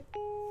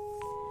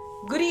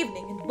Good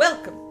evening and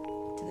welcome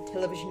to the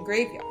Television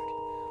Graveyard.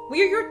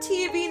 We are your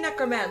TV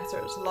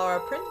necromancers,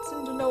 Laura Prince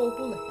and Noah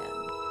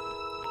Houlihan.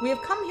 We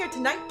have come here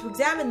tonight to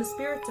examine the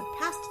spirits of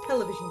past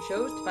television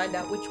shows to find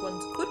out which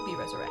ones could be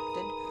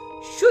resurrected,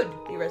 should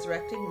be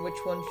resurrected, and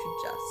which ones should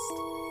just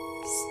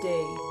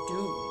stay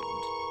doomed.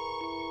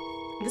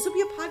 This will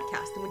be a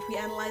podcast in which we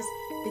analyze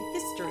the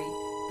history,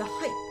 the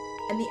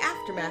hype, and the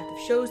aftermath of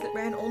shows that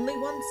ran only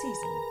one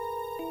season,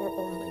 or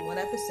only one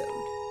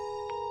episode.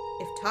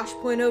 If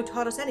Tosh.0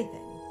 taught us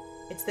anything,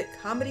 it's that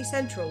Comedy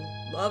Central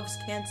loves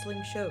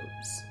canceling shows.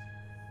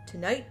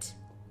 Tonight,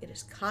 it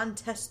is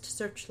Contest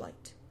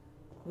Searchlight.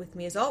 With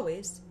me, as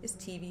always, is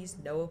TV's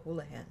Noah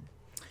Houlihan.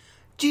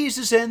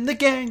 Jesus and the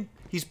gang,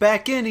 he's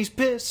back and he's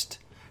pissed.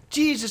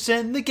 Jesus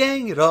and the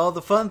gang at all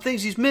the fun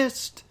things he's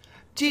missed.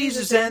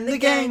 Jesus and the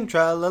gang,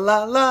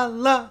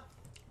 tra-la-la-la-la.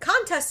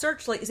 Contest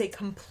Searchlight is a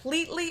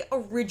completely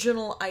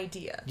original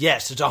idea.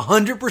 Yes, it's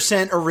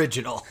 100%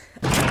 original.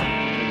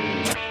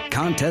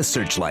 Contest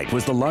Searchlight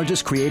was the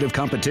largest creative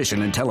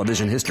competition in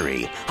television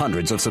history.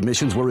 Hundreds of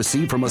submissions were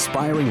received from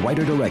aspiring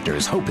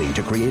writer-directors hoping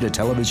to create a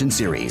television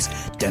series.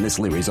 Dennis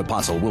Leary's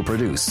Apostle will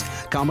produce.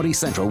 Comedy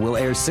Central will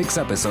air 6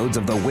 episodes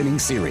of the winning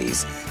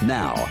series.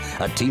 Now,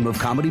 a team of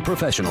comedy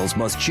professionals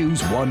must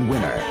choose one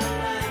winner.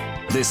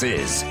 This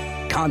is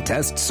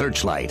Contest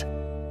Searchlight.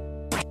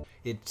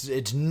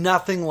 It's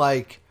nothing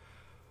like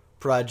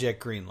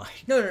Project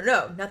Greenlight.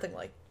 No, nothing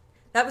like.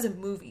 That was a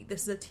movie.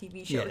 This is a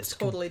TV show. Yeah, it's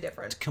totally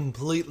different. It's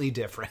completely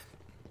different.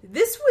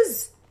 This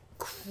was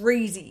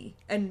crazy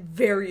and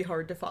very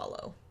hard to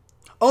follow.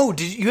 Oh,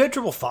 you had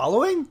trouble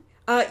following?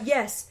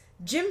 Yes.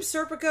 Jim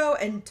Serpico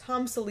and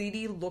Tom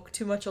Salidi look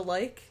too much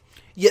alike.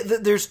 Yeah,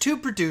 there's 2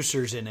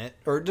 producers in it.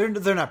 Or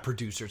they're not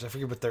producers. I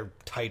forget what their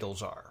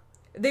titles are.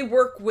 They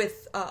work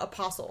with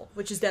Apostle,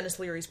 which is Dennis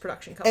Leary's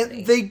production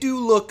company. And they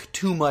do look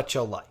too much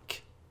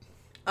alike.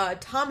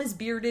 Tom is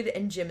bearded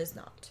and Jim is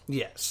not.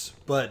 Yes,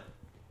 but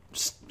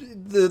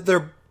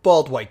they're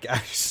bald white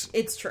guys.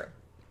 It's true.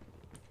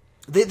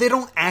 They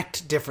don't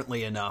act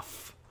differently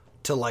enough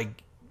to,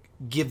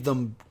 give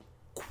them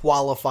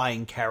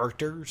qualifying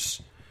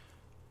characters.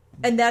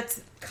 And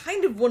that's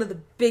kind of one of the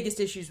biggest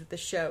issues with the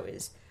show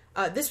is,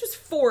 this was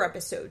 4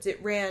 episodes. It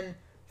ran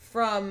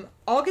from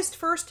August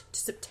 1st to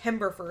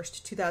September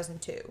 1st,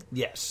 2002.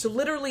 Yes. So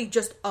literally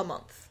just a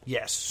month.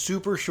 Yes,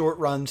 super short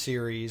run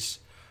series.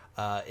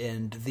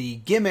 And the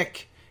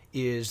gimmick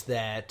is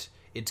that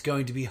it's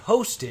going to be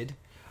hosted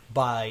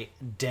by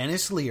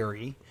Dennis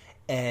Leary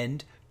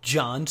and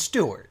Jon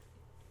Stewart.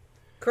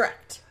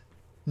 Correct.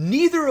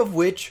 Neither of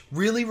which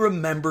really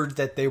remembered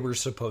that they were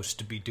supposed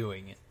to be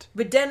doing it.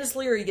 But Dennis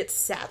Leary gets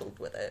saddled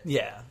with it.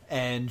 Yeah,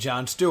 and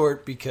Jon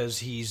Stewart, because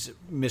he's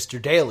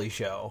Mr. Daily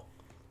Show,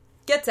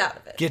 gets out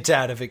of it. Gets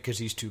out of it because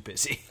he's too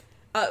busy.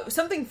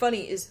 Something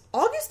funny is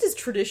August is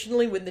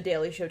traditionally when The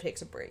Daily Show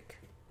takes a break.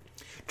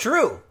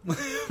 True.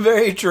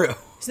 Very true.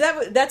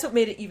 So that's what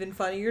made it even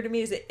funnier to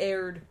me is it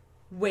aired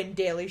when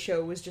Daily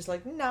Show was just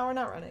like, no, we're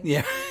not running.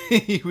 Yeah,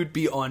 he would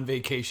be on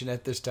vacation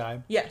at this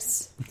time.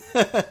 Yes.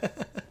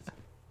 But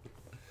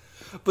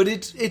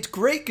it's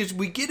great because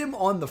we get him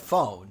on the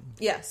phone.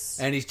 Yes.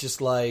 And he's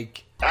just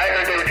like... I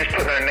heard they were just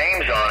putting their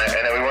names on it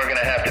and that we weren't going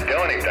to have to do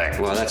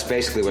anything. Well, that's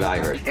basically what I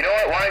heard. You know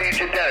what? Why don't you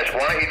just, Dennis,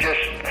 why don't you just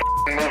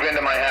move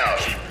into my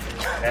house?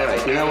 All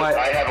right, you know what?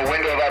 I have a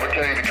window of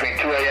opportunity between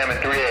 2 a.m. and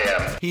 3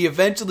 a.m. He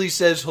eventually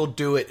says he'll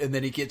do it, and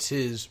then he gets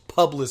his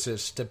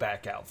publicist to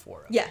back out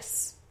for him.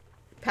 Yes.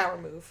 Power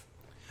move.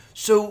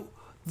 So,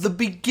 the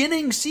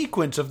beginning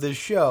sequence of this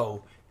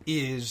show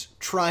is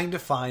trying to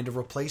find a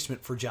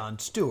replacement for Jon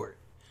Stewart.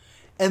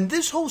 And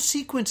this whole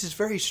sequence is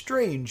very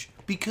strange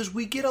because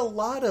we get a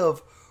lot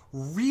of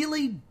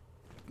really,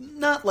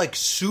 not like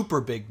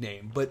super big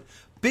name, but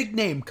big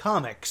name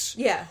comics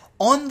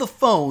on the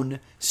phone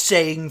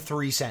saying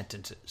 3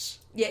 sentences.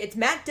 Yeah, it's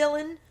Matt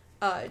Dillon,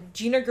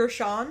 Gina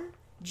Gershon,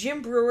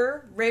 Jim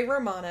Brewer, Ray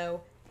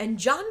Romano, and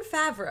Jon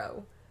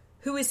Favreau,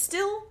 who is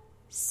still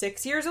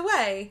 6 years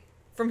away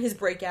from his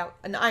breakout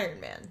in Iron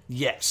Man.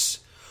 Yes.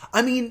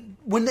 I mean,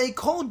 when they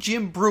call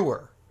Jim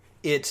Brewer,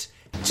 it's...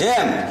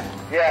 Jim!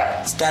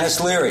 Yeah. It's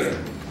Dennis Leary.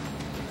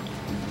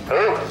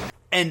 Who?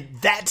 And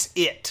that's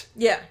it.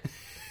 Yeah.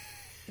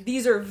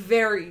 These are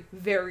very,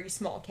 very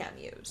small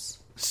cameos.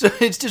 So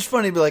it's just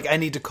funny to be like, I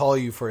need to call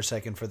you for a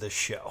second for this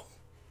show.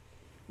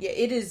 Yeah,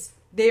 it is.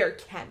 They are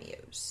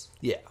cameos.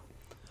 Yeah.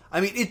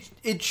 I mean,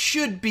 it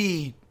should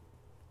be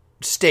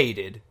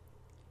stated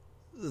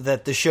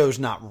that the show's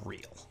not real.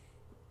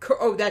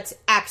 Oh, that's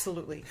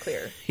absolutely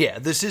clear. Yeah,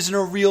 this isn't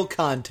a real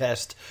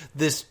contest.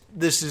 This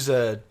is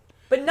a...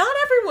 But not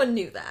everyone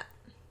knew that.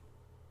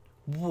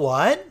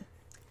 What?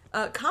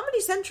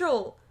 Comedy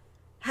Central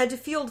had to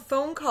field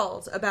phone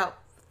calls about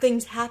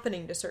things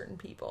happening to certain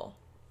people.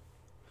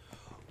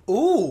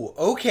 Ooh,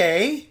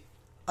 okay.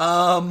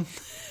 I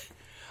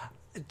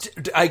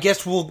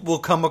guess we'll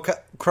come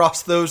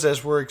across those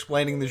as we're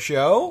explaining the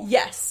show.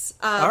 Yes.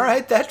 All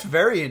right, that's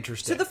very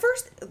interesting. So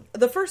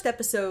the first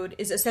episode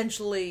is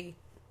essentially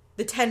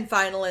the 10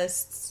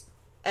 finalists,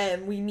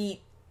 and we meet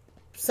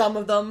some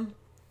of them.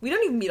 We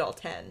don't even meet all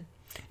 10.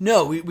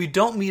 No, we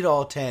don't meet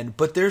all 10,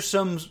 but there's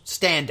some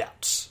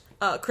standouts.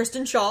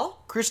 Kristen Schaal.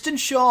 Kristen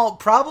Schaal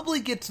probably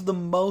gets the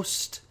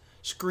most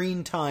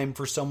screen time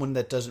for someone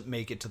that doesn't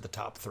make it to the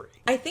top 3.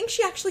 I think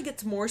she actually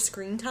gets more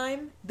screen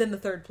time than the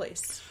third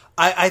place.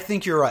 I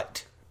think you're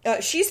right.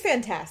 She's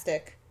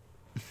fantastic.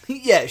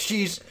 Yeah,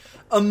 she's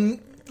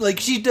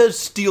she does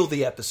steal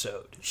the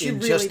episode in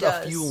really just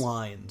does. a few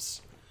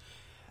lines.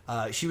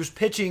 She was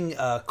pitching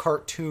a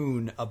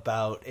cartoon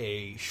about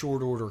a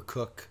short order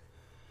cook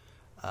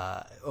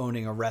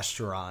owning a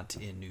restaurant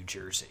in New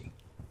Jersey.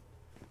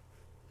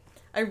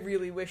 I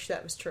really wish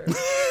that was true.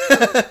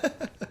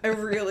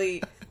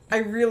 I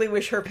really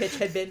wish her pitch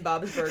had been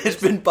Bob's Burgers.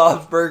 It's been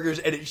Bob's Burgers,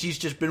 and she's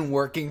just been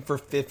working for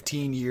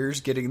 15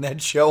 years getting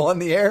that show on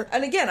the air.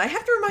 And again, I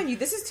have to remind you,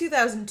 this is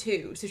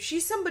 2002, so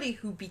she's somebody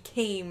who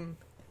became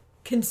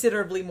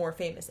considerably more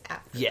famous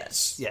after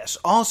this. Yes.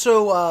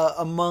 Also,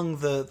 among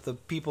the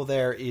people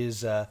there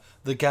is the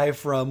guy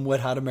from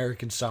Wet Hot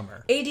American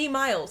Summer. A.D.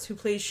 Miles, who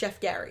plays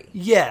Chef Gary.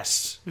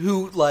 Yes,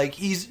 who,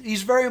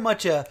 he's very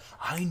much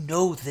I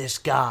know this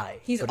guy.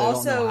 He's but I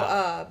don't know also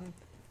how.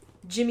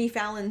 Jimmy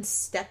Fallon's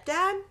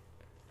stepdad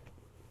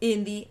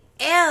in the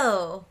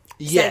L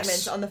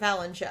segment on the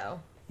Fallon Show.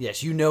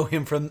 Yes, you know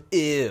him from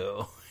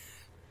Ew.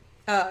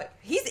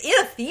 He's in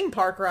a theme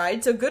park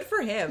ride, so good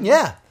for him.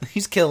 Yeah,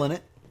 he's killing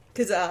it.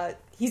 Because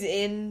he's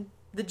in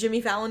the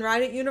Jimmy Fallon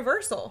ride at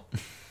Universal.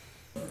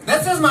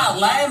 This is my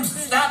lame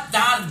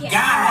stepdad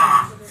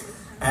guy.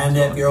 And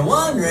if you're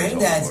wondering,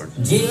 that's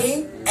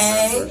G-A-R...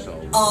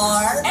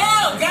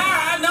 Oh,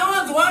 God, no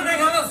one's wondering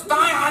how to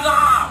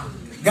style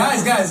it.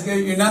 Guys,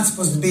 you're not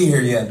supposed to be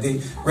here yet.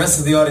 The rest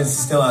of the audience is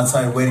still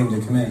outside waiting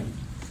to come in.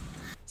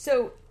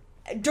 So,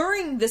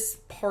 during this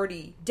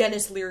party,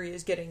 Dennis Leary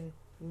is getting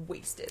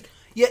wasted.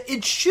 Yeah,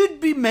 it should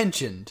be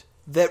mentioned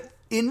that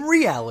in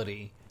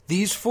reality,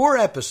 these 4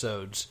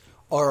 episodes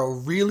are a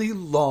really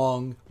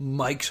long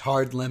Mike's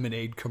Hard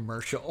Lemonade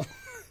commercial.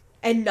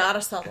 And not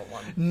a subtle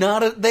one.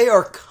 They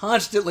are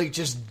constantly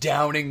just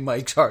downing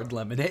Mike's Hard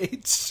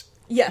Lemonades.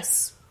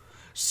 Yes.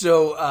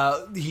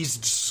 So he's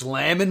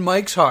slamming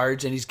Mike's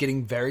Hards, and he's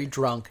getting very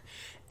drunk.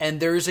 And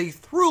there is a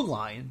through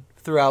line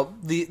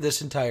throughout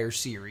this entire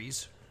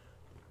series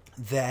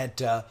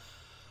that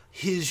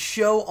his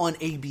show on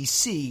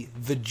ABC,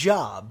 The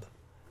Job,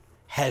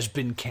 has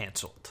been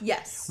canceled.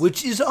 Yes.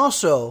 Which is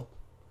also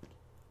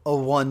a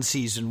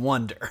one-season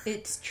wonder.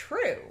 It's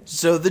true.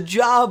 So The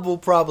Job will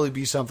probably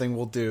be something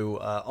we'll do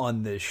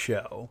on this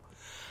show.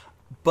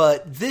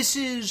 But this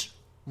is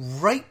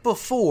right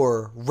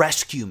before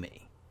Rescue Me.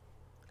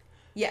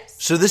 Yes.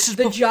 So this is...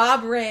 The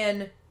Job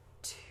ran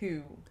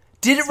 2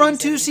 Did it run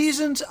 2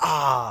 seasons?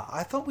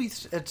 I thought we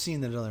had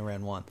seen that it only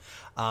ran 1.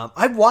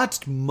 I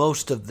watched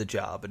most of The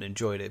Job and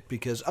enjoyed it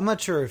because I'm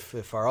not sure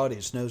if our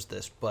audience knows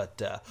this,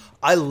 but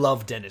I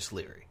love Dennis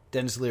Leary.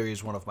 Dennis Leary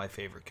is one of my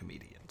favorite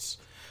comedians.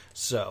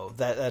 So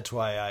that's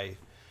why I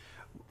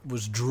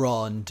was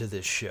drawn to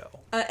this show.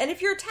 And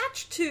if you're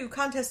attached to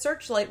Contest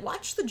Searchlight,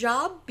 watch The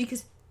Job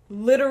because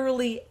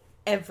literally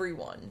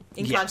everyone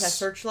in Contest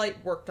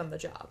Searchlight worked on The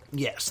Job.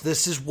 Yes,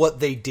 this is what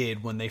they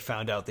did when they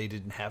found out they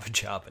didn't have a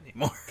job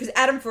anymore. Because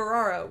Adam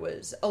Ferrara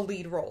was a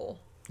lead role.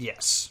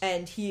 Yes.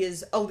 And he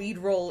is a lead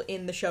role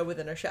in the show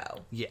within a show.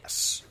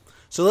 Yes.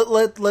 So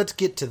let's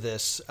get to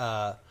this.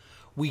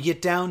 We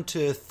get down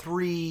to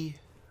 3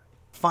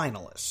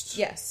 finalists.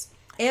 Yes.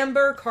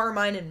 Amber,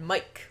 Carmine, and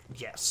Mike.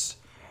 Yes.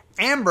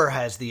 Amber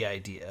has the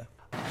idea.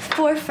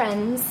 4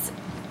 friends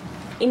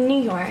in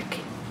New York.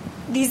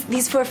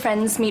 These 4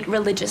 friends meet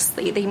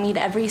religiously. They meet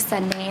every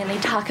Sunday, and they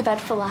talk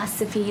about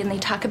philosophy, and they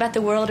talk about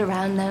the world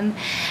around them.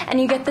 And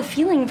you get the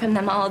feeling from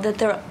them all that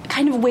they're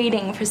kind of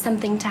waiting for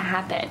something to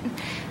happen.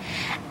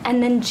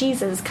 And then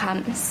Jesus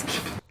comes.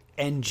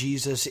 And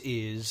Jesus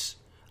is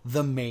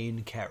the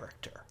main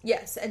character.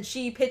 Yes, and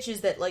she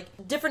pitches that,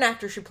 different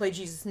actors should play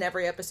Jesus in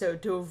every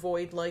episode to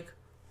avoid,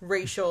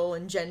 racial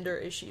and gender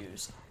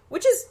issues.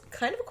 Which is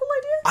kind of a cool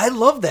idea. I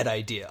love that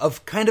idea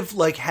of kind of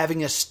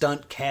having a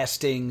stunt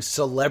casting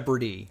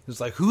celebrity who's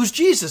who's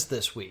Jesus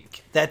this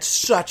week? That's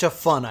such a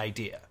fun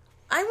idea.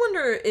 I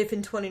wonder if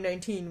in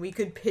 2019 we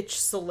could pitch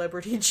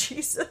Celebrity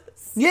Jesus.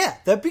 Yeah,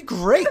 that'd be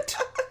great.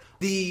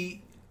 The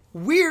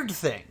weird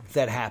thing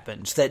that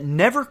happens that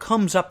never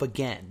comes up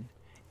again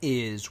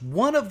is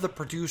one of the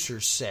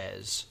producers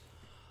says,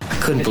 I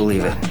couldn't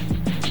believe it.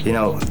 You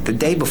know, the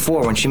day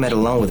before when she met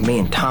alone with me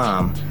and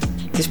Tom,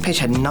 this pitch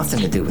had nothing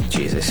to do with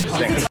Jesus.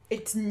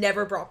 It's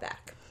never brought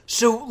back.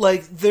 So,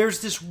 there's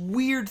this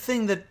weird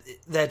thing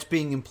that's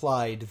being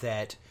implied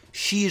that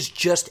she is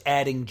just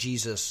adding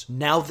Jesus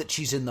now that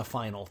she's in the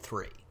final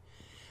 3.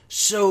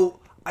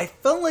 So, I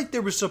felt like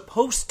there was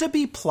supposed to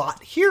be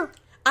plot here.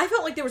 I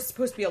felt like there was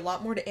supposed to be a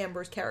lot more to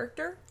Amber's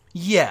character.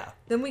 Yeah.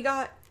 Then we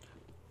got...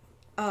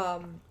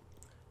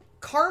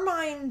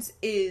 Carmine's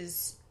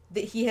is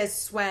that he has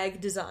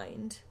swag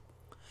designed.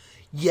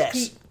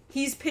 Yes.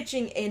 He's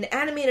pitching an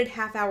animated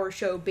half-hour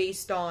show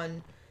based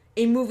on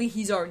a movie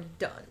he's already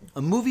done.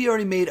 A movie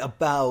already made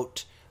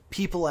about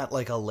people at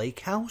a lake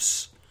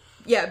house?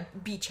 Yeah,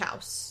 beach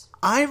house.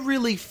 I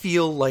really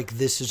feel like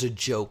this is a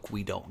joke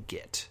we don't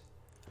get.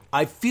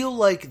 I feel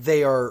like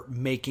they are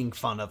making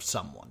fun of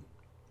someone.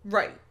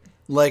 Right.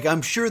 Like,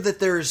 I'm sure that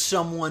there is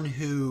someone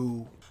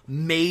who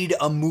made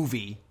a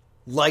movie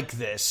like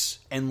this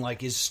and,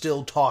 like, is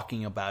still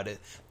talking about it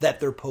that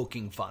they're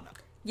poking fun of.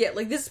 Yeah,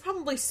 like, this is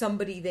probably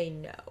somebody they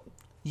know.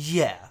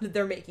 Yeah. That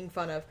they're making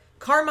fun of.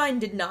 Carmine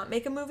did not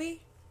make a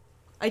movie.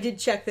 I did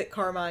check that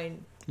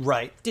Carmine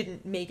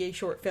didn't make a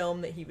short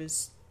film that he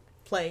was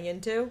playing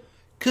into.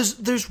 Because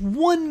there's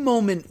one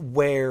moment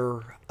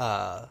where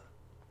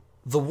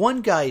the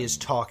one guy is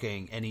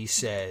talking and he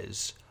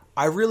says,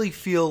 I really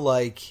feel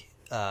like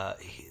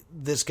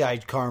this guy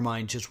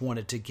Carmine just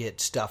wanted to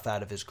get stuff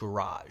out of his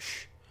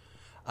garage.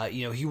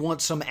 He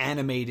wants some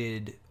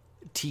animated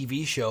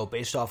TV show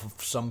based off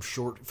of some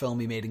short film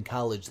he made in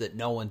college that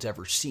no one's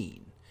ever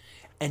seen.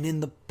 And in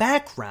the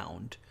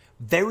background,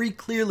 very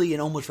clearly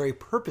and almost very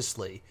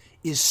purposely,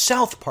 is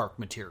South Park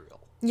material.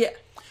 Yeah.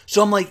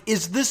 So I'm like,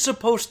 is this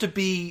supposed to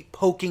be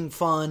poking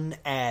fun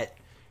at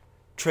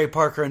Trey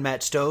Parker and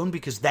Matt Stone?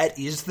 Because that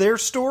is their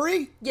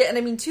story? Yeah, and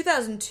I mean,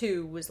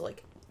 2002 was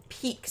like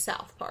peak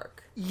South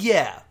Park.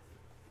 Yeah.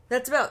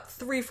 That's about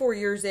 3-4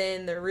 years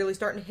in. They're really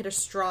starting to hit a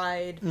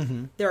stride.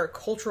 Mm-hmm. They're a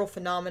cultural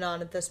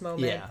phenomenon at this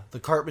moment. Yeah, the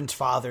Cartman's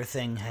father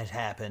thing had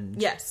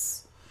happened.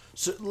 Yes.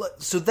 So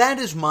that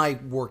is my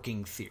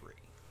working theory.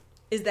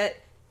 Is that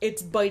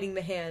it's biting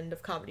the hand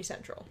of Comedy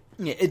Central.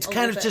 Yeah, it's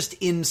kind of just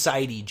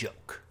inside-y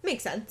joke.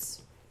 Makes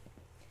sense.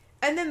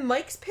 And then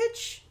Mike's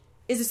pitch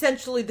is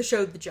essentially the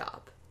show The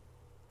Job.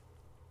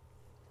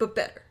 But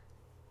better.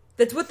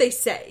 That's what they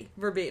say,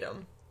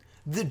 verbatim.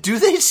 Do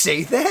they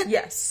say that?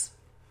 Yes.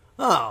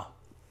 Oh.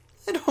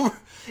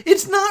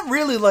 It's not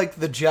really like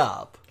The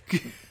Job.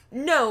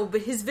 No,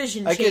 but his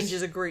vision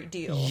changes a great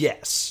deal.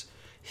 Yes.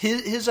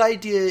 His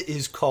idea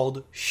is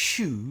called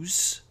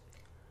Shoes.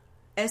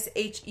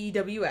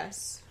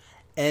 SHEWS.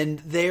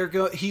 And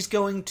he's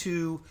going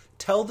to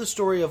tell the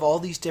story of all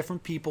these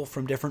different people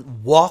from different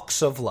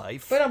walks of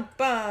life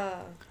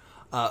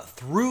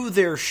through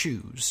their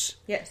shoes.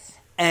 Yes.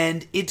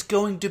 And it's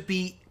going to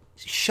be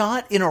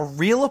shot in a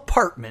real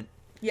apartment.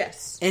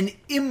 Yes. And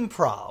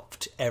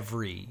improv'd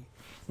every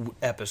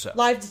episode.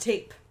 Live to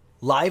tape.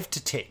 Live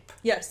to tape.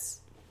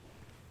 Yes.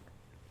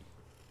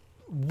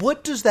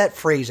 What does that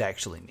phrase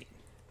actually mean?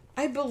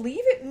 I believe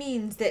it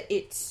means that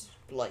it's,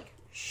 like,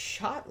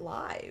 shot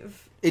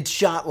live. It's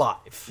shot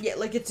live. Yeah,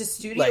 like it's a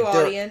studio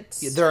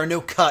audience. There are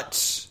no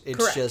cuts. It's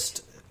Correct.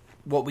 just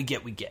what we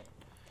get, we get.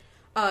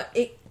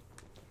 It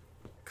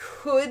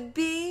could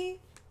be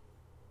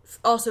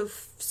also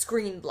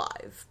screened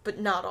live, but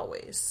not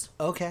always.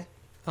 Okay.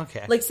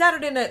 Like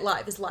Saturday Night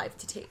Live is live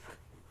to tape.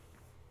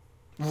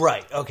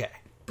 Right, okay.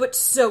 But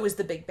so is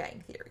The Big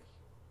Bang Theory.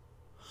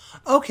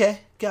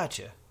 Okay,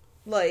 gotcha.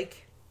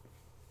 Like,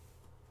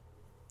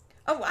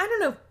 I don't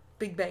know if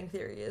Big Bang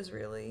Theory is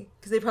really,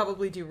 because they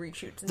probably do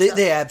reshoots and stuff.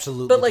 They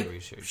absolutely but like do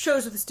reshoots.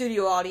 Shows with a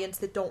studio audience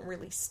that don't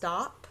really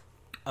stop.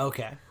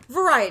 Okay.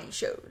 Variety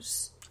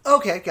shows.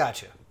 Okay,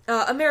 gotcha.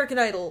 American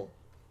Idol,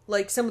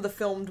 like some of the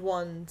filmed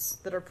ones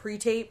that are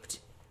pre-taped,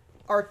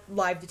 are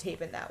live to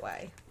tape in that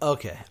way.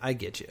 Okay, I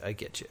get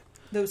you.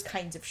 Those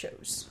kinds of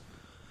shows.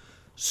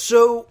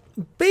 So,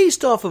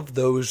 based off of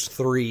those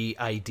three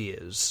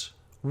ideas,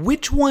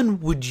 which one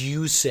would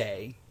you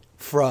say,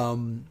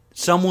 from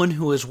someone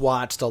who has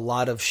watched a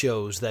lot of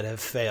shows that have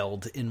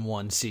failed in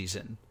one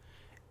season,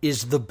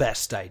 is the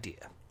best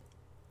idea?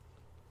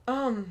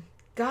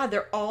 God,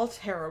 they're all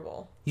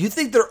terrible. You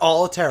think they're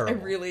all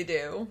terrible? I really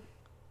do.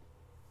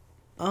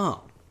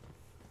 Oh.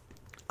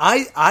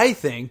 I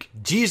think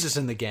Jesus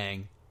and the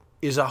Gang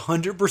is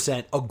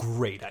 100% a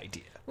great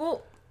idea.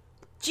 Well,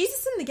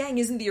 Jesus and the Gang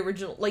isn't the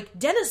original. Like,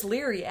 Dennis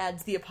Leary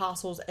adds the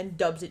Apostles and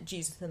dubs it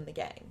Jesus and the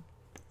Gang.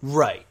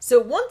 Right. So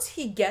once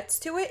he gets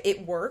to it,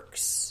 it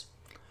works.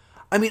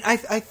 I mean, I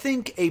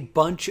think a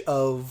bunch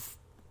of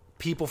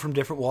people from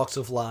different walks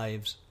of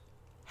lives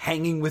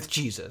hanging with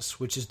Jesus,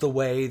 which is the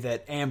way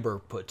that Amber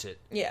puts it,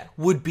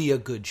 would be a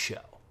good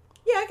show.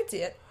 Yeah, I could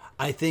see it.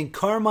 I think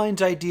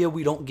Carmine's idea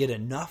we don't get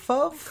enough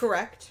of.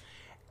 Correct.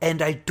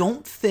 And I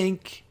don't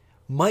think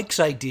Mike's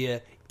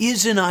idea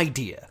is an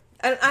idea.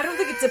 I don't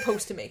think it's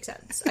supposed to make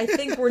sense. I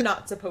think we're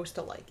not supposed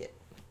to like it.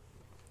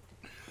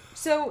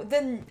 So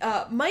then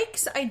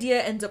Mike's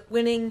idea ends up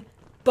winning,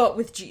 but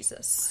with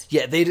Jesus.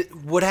 Yeah,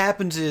 what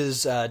happens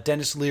is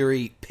Dennis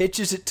Leary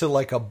pitches it to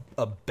like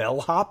a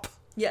bellhop.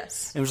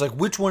 Yes. And it was like,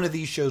 which one of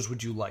these shows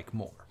would you like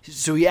more?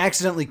 So he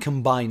accidentally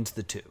combines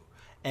the two.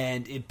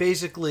 And it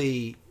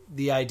basically,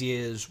 the idea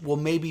is, well,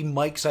 maybe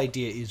Mike's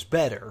idea is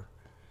better.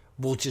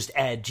 We'll just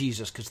add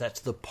Jesus because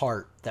that's the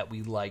part that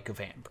we like of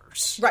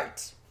Amber's.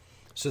 Right.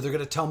 So they're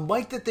going to tell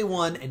Mike that they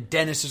won, and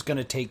Dennis is going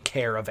to take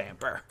care of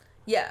Amber.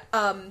 Yeah.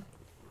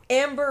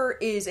 Amber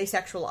is a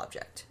sexual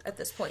object at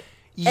this point.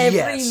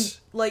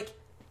 Yes.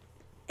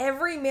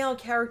 Every male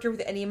character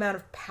with any amount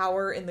of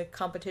power in the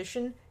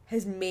competition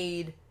has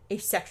made a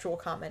sexual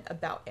comment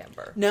about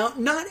Amber. Now,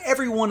 not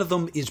every one of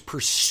them is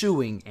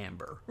pursuing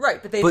Amber.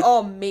 Right, but they've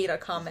all made a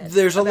comment.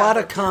 There's a lot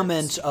of her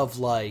comments of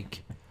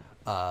like,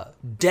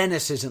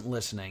 Dennis isn't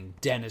listening.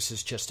 Dennis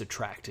is just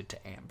attracted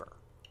to Amber.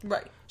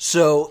 Right.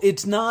 So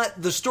it's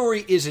not, the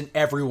story isn't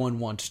everyone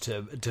wants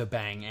to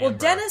bang Amber. Well,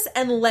 Dennis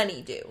and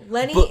Lenny do.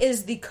 Lenny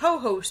is the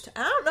co-host.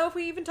 I don't know if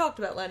we even talked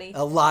about Lenny.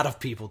 A lot of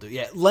people do.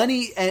 Yeah,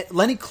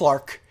 Lenny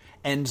Clark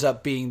ends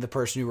up being the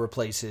person who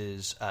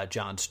replaces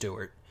Jon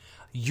Stewart.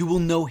 You will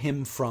know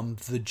him from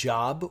The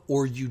Job,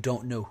 or you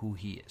don't know who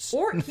he is.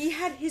 Or he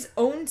had his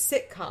own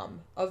sitcom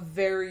a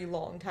very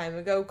long time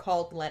ago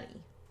called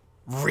Lenny.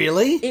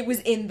 Really? It was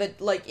in the,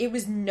 it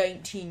was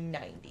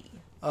 1990.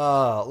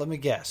 Let me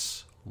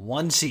guess.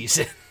 1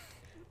 season.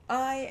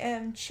 I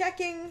am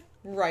checking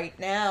right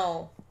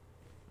now.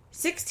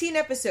 16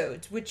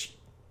 episodes, which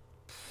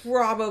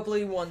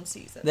probably 1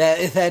 season.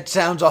 That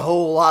sounds a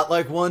whole lot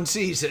like 1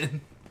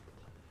 season.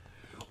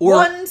 Or,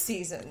 1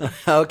 season.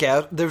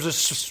 Okay, there's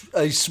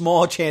a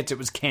small chance it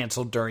was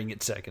canceled during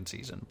its 2nd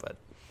season, but...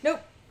 Nope.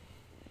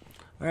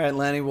 All right,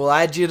 Lenny, we'll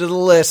add you to the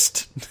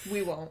list.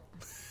 We won't.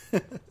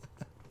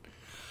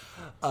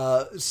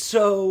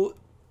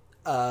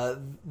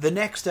 The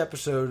next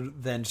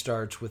episode then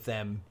starts with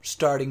them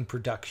starting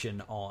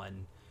production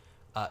on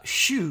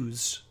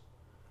Shoes,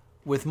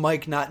 with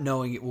Mike not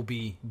knowing it will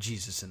be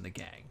Jesus and the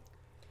Gang.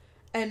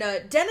 And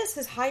Dennis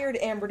has hired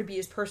Amber to be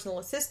his personal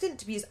assistant,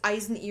 to be his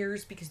eyes and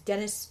ears, because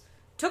Dennis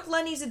took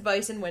Lenny's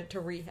advice and went to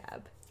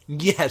rehab.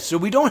 Yes, so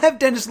we don't have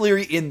Dennis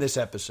Leary in this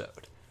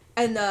episode.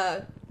 And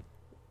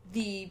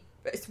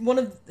one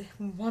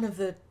of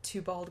the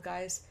two bald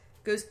guys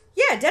goes,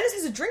 yeah, Dennis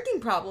has a drinking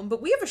problem, but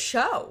we have a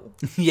show.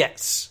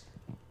 Yes.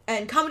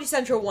 And Comedy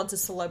Central wants a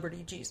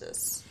celebrity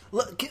Jesus.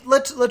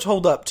 Let's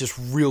hold up just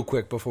real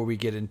quick before we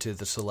get into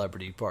the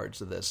celebrity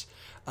parts of this,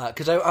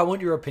 because I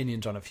want your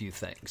opinions on a few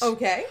things.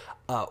 Okay.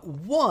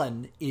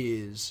 One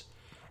is,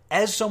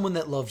 as someone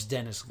that loves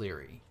Dennis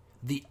Leary,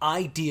 the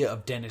idea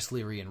of Dennis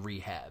Leary in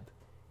rehab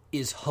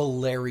is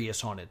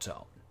hilarious on its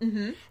own.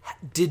 Mm-hmm.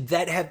 Did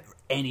that have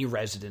any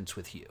resonance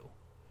with you?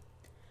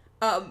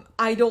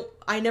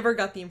 I never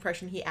got the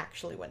impression he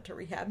actually went to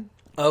rehab.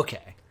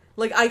 Okay.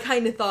 I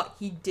kind of thought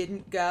he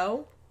didn't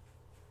go.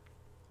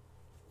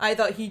 I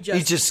thought he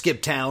just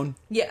skipped town?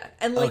 Yeah.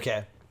 And,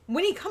 okay.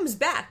 When he comes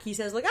back, he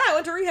says, I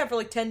went to rehab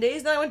for 10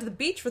 days, then I went to the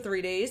beach for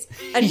 3 days,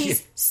 and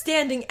he's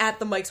standing at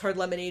the Mike's Hard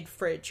Lemonade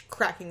fridge,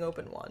 cracking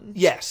open one.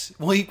 Yes.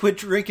 Well, he quit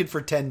drinking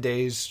for 10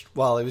 days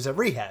while he was at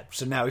rehab,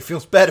 so now he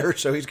feels better,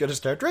 so he's going to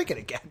start drinking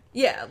again.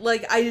 Yeah,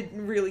 I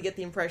didn't really get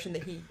the impression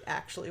that he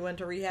actually went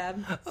to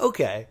rehab.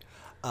 Okay.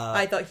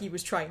 I thought he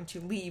was trying to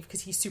leave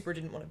because he super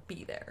didn't want to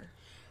be there.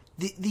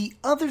 The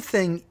other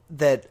thing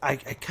that I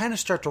kind of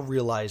start to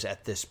realize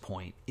at this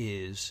point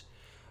is,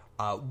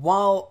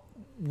 while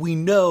we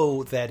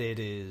know that it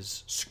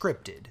is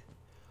scripted,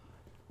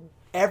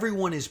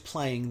 everyone is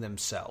playing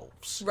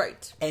themselves.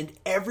 Right. And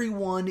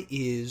everyone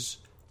is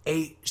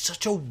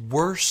such a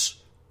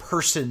worse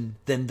person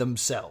than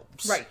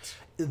themselves. Right.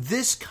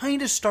 This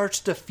kind of starts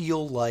to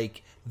feel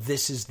like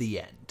this is the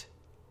end.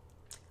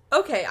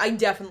 Okay, I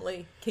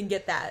definitely can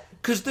get that.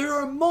 Because there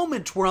are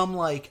moments where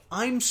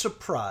I'm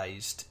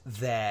surprised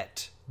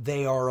that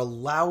they are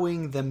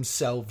allowing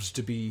themselves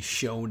to be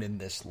shown in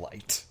this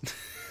light.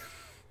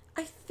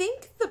 I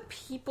think the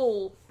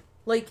people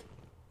like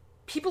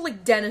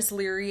Dennis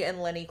Leary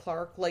and Lenny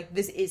Clark,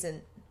 this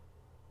isn't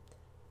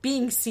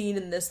being seen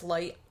in this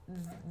light.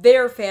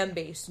 Their fan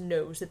base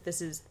knows that this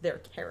is their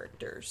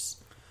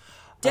characters.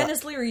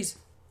 Dennis Leary's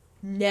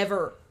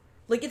never...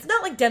 it's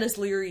not like Dennis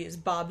Leary is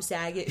Bob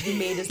Saget, who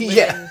made his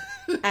living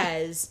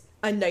as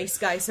a nice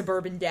guy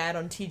suburban dad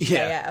on TGIF.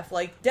 Yeah.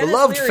 Dennis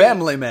Beloved Leary,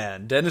 family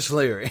man, Dennis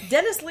Leary.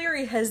 Dennis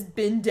Leary has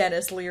been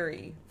Dennis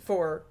Leary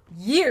for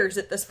years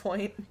at this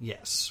point.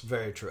 Yes,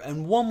 very true.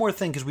 And one more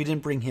thing, because we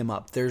didn't bring him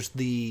up. There's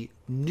the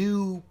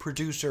new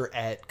producer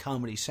at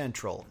Comedy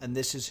Central, and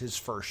this is his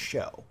first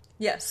show.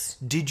 Yes.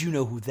 Did you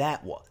know who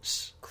that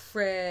was?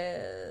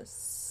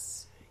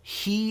 Chris.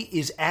 He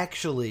is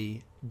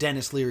actually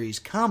Dennis Leary's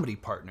comedy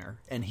partner,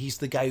 and he's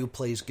the guy who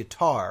plays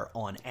guitar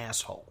on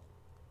Asshole.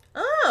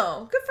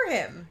 Oh, good for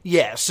him.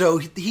 Yeah, so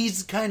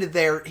he's kind of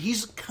there.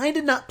 He's kind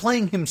of not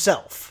playing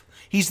himself.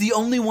 He's the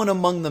only one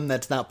among them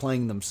that's not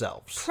playing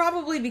themselves.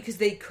 Probably because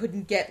they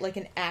couldn't get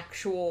an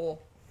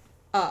actual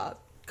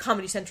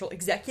Comedy Central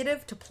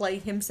executive to play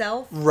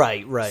himself.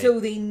 Right. So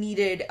they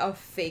needed a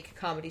fake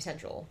Comedy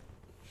Central.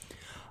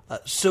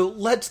 So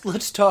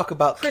let's talk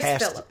about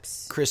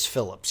Phillips. Chris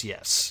Phillips,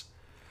 yes.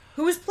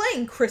 Who is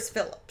playing Chris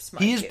Phillips,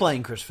 He is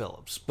playing Chris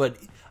Phillips, but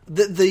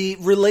the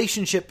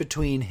relationship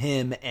between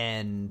him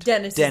and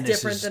Dennis is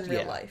different than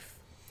real life.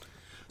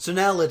 So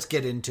now let's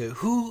get into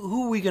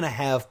who are we going to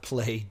have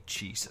play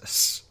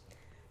Jesus?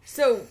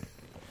 So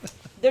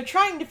they're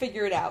trying to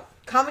figure it out.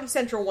 Comedy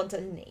Central wants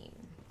a name.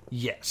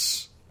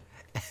 Yes.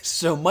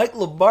 So Mike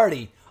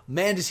Lombardi,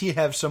 man, does he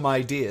have some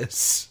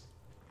ideas.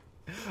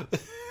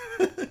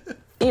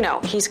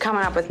 He's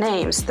coming up with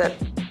names that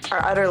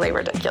are utterly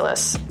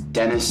ridiculous.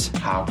 Dennis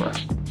Hopper.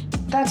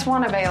 That's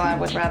one of I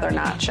would rather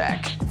not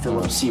check.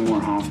 Philip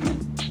Seymour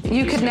Hoffman.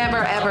 You could never,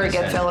 ever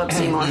get Philip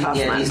Seymour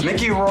Hoffman.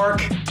 Mickey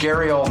Rourke,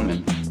 Gary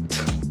Oldman.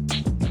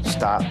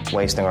 stop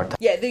wasting our time.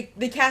 Yeah,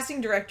 the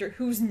casting director,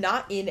 who's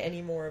not in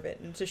any more of it,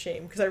 and it's a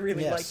shame, because I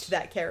really liked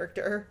that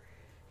character.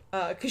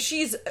 Because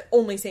she's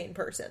only sane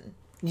person.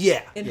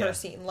 Yeah. In her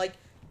scene. Like,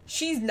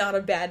 she's not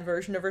a bad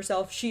version of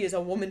herself. She is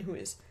a woman who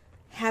is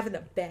having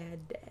a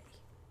bad day.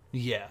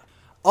 Yeah.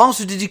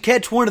 Also, did you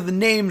catch one of the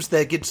names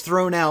that gets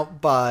thrown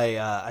out by,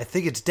 I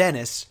think it's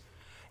Dennis?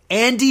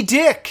 Andy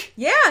Dick!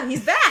 Yeah,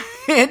 he's back!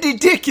 Andy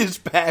Dick is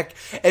back,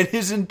 and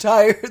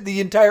the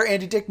entire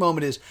Andy Dick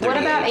moment is... What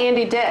about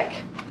Andy Dick?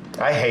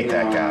 I hate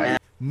that guy.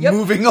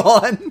 Moving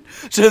on.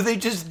 So they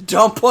just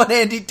dump on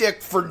Andy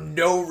Dick for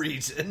no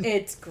reason.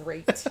 It's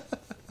great.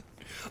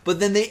 But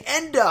then they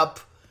end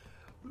up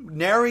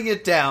narrowing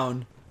it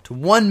down to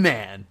one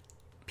man.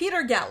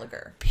 Peter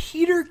Gallagher.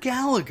 Peter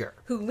Gallagher.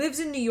 Who lives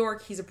in New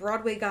York. He's a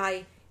Broadway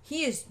guy.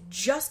 He is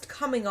just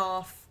coming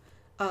off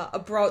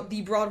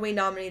the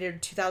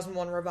Broadway-nominated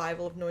 2001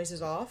 revival of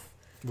Noises Off.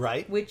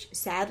 Right. Which,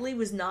 sadly,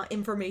 was not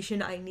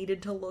information I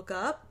needed to look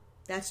up.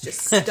 That's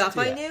just stuff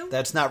I knew.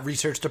 That's not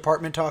research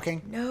department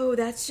talking? No,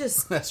 that's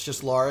just... That's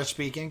just Laura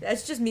speaking?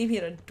 That's just me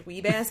being a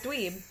dweeb-ass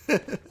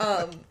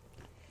dweeb.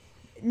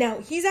 Now,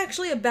 he's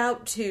actually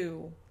about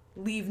to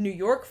leave New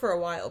York for a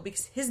while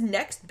because his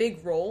next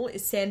big role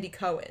is Sandy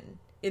Cohen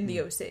in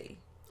The OC.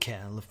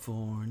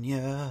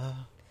 California,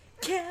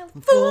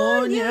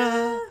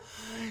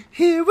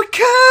 here we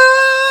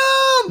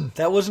come!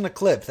 That wasn't a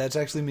clip. That's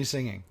actually me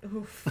singing.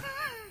 Oof.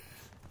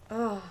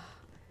 Oh.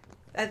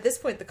 At this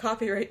point, the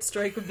copyright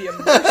strike would be a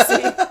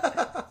mercy.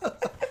 I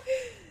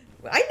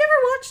never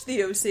watched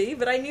The OC,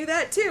 but I knew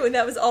that too, and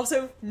that was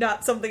also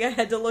not something I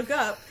had to look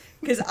up,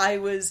 because I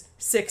was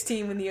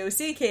 16 when The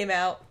OC came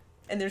out,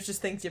 and there's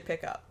just things you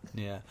pick up.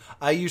 Yeah.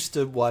 I used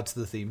to watch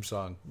the theme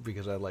song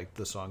because I liked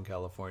the song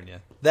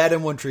California. That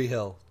and One Tree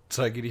Hill,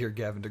 so I could hear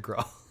Gavin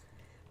DeGraw.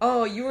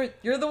 Oh,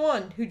 you're the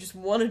one who just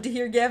wanted to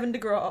hear Gavin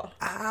DeGraw.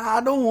 I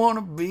don't want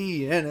to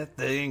be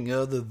anything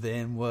other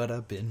than what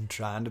I've been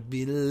trying to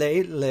be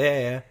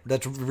lately.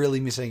 That's really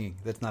me singing.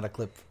 That's not a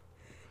clip.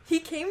 He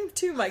came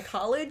to my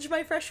college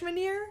my freshman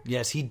year.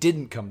 Yes, he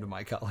didn't come to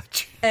my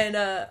college. And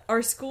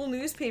our school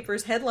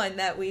newspaper's headline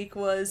that week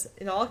was,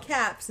 in all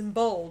caps and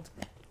bold,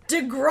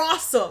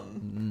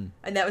 DeGrawsome.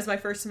 And that was my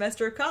first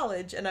semester of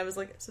college. And I was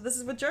like, so this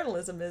is what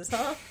journalism is,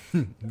 huh?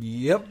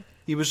 Yep.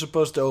 He was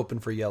supposed to open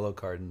for Yellow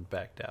Card and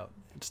backed out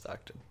in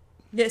Stockton.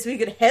 Yeah, so he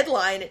could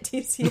headline at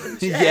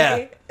TCNJ.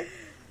 Yeah.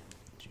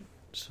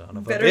 Son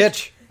of a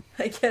bitch.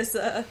 I guess,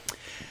 Hey,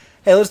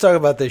 let's talk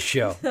about this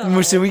show.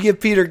 Oh. So we get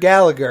Peter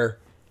Gallagher,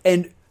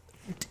 and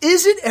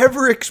is it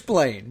ever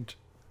explained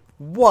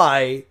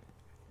why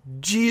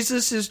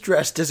Jesus is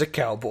dressed as a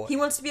cowboy? He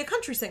wants to be a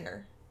country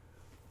singer.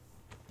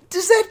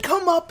 Does that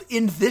come up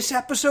in this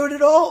episode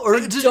at all? Or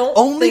does it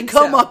only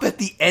come up at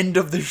the end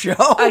of the show?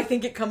 I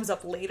think it comes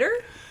up later.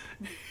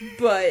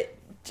 But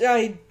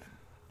I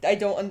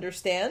don't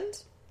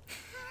understand.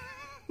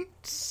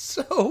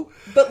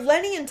 But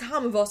Lenny and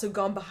Tom have also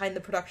gone behind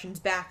the production's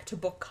back to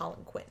book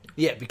Colin Quinn.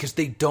 Yeah, because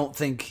they don't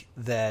think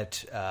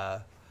that, I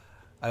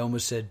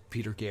almost said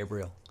Peter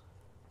Gabriel.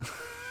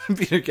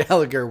 Peter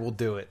Gallagher will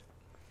do it.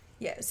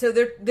 Yeah, so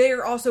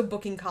they're also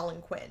booking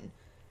Colin Quinn.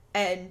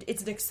 And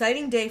it's an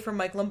exciting day for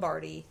Mike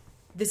Lombardi.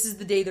 This is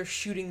the day they're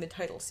shooting the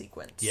title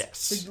sequence.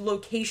 Yes. The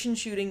location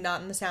shooting,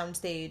 not in the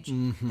soundstage.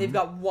 Mm-hmm. They've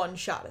got one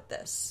shot at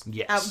this.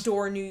 Yes.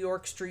 Outdoor New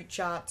York street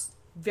shots.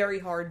 Very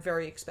hard,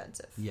 very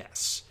expensive.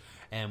 Yes.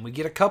 And we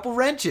get a couple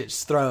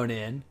wrenches thrown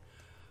in.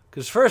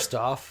 Because first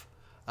off,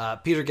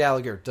 Peter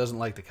Gallagher doesn't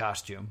like the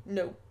costume.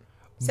 No.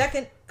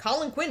 Second,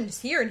 Colin Quinn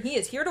is here, and he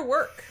is here to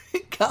work.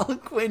 Colin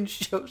Quinn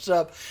shows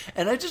up,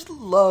 and I just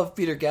love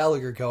Peter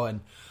Gallagher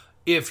going,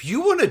 if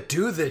you want to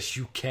do this,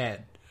 you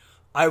can.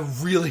 I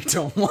really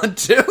don't want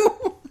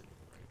to.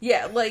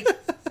 Yeah, like,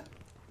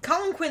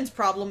 Colin Quinn's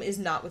problem is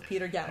not with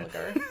Peter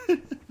Gallagher.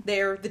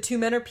 The two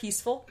men are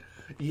peaceful.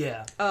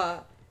 Yeah.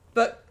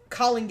 But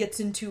Colin gets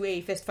into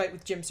a fist fight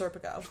with Jim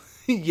Serpico.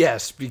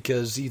 Yes,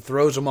 because he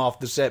throws him off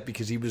the set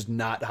because he was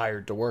not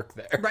hired to work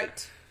there.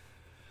 Right.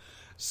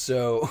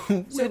 So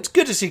it's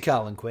good to see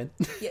Colin Quinn.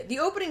 Yeah, the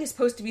opening is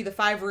supposed to be the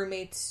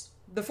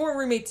four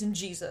roommates and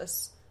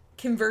Jesus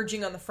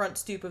converging on the front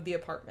stoop of the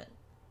apartment.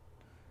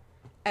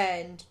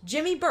 And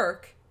Jimmy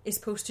Burke is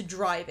supposed to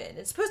drive in.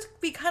 It's supposed to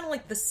be kind of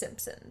like The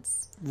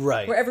Simpsons.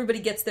 Right. Where everybody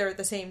gets there at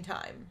the same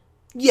time.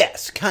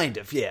 Yes, kind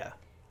of, yeah.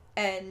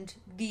 And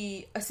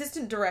the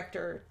assistant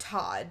director,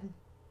 Todd,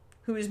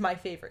 who is my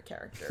favorite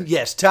character.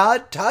 Yes,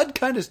 Todd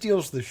kind of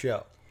steals the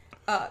show.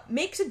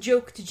 Makes a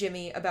joke to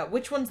Jimmy about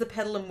which one's the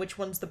pedal and which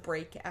one's the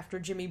brake after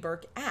Jimmy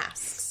Burke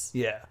asks.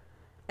 Yeah.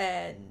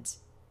 And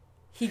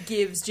he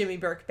gives Jimmy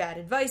Burke bad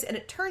advice, and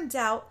it turns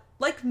out,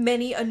 like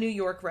many a New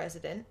York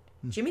resident,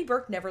 Jimmy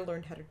Burke never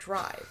learned how to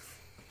drive.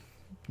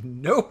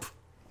 Nope.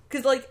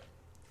 Because, like,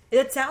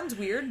 it sounds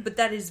weird, but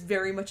that is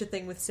very much a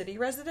thing with city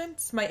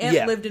residents. My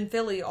aunt lived in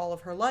Philly all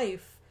of her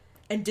life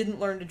and didn't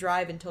learn to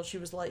drive until she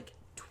was, like,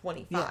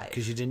 25. Yeah,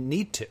 because you didn't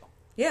need to.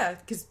 Yeah,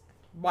 because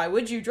why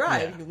would you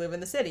drive? Yeah. You live in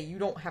the city. You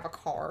don't have a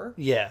car.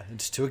 Yeah,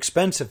 it's too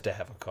expensive to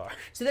have a car.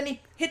 So then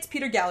he hits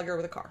Peter Gallagher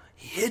with a car.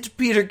 He hits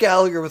Peter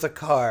Gallagher with a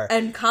car.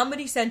 And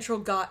Comedy Central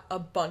got a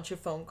bunch of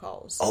phone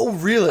calls. Oh,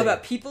 really?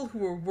 About people who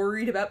were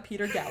worried about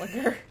Peter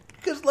Gallagher.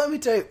 Because let me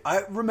tell you,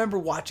 I remember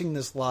watching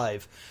this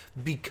live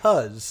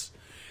because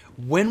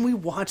when we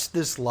watched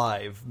this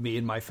live, me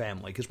and my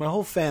family, because my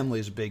whole family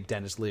is big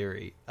Dennis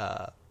Leary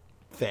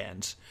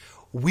fans,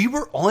 we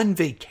were on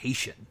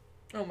vacation.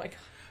 Oh my God.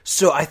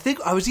 So I think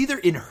I was either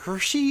in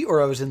Hershey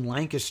or I was in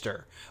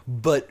Lancaster,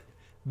 but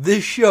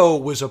this show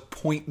was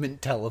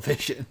appointment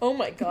television. Oh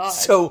my God.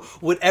 So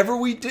whatever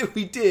we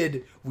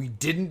did, we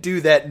didn't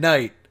do that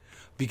night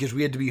because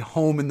we had to be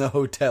home in the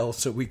hotel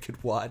so we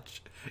could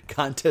watch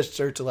Contest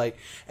Searchlight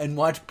and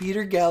watch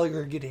Peter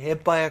Gallagher get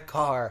hit by a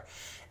car.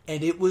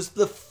 And it was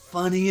the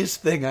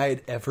funniest thing I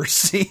had ever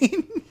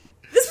seen.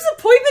 This was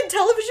appointment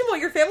television while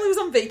your family was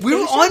on vacation? We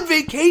were on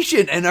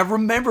vacation, and I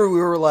remember we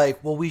were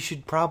like, well, we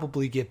should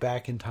probably get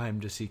back in time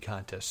to see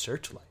Contest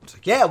Searchlight. It's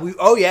like,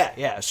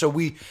 yeah. So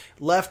we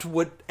left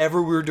whatever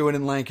we were doing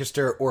in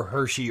Lancaster or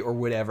Hershey or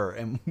whatever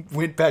and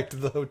went back to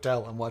the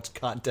hotel and watched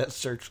Contest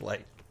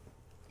Searchlight.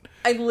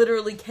 I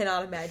literally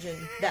cannot imagine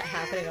that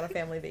happening on a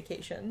family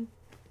vacation.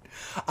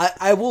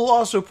 I will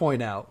also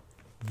point out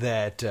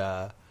that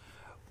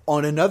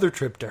on another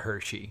trip to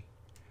Hershey,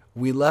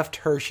 we left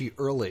Hershey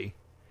early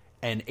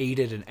and ate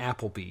at an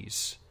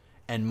Applebee's,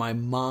 and my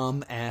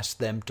mom asked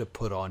them to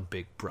put on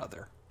Big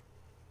Brother.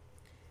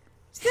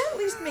 Does that at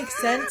least make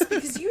sense?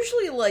 Because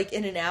usually, like,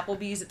 in an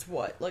Applebee's, it's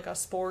what? Like a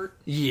sport?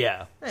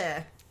 Yeah.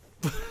 Eh.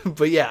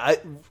 But yeah,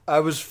 I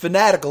was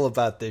fanatical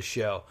about this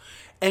show.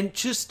 And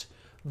just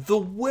the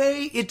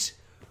way it's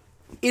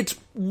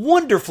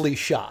wonderfully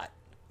shot.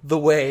 The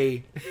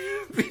way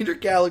Peter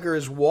Gallagher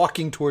is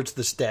walking towards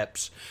the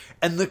steps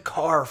and the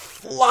car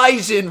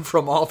flies in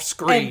from off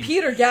screen. And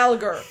Peter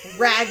Gallagher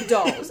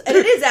ragdolls. And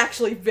it is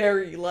actually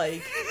very,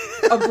 like,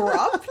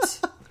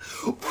 abrupt.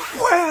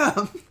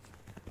 Wham!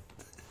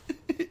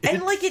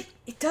 And, like,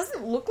 it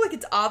doesn't look like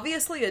it's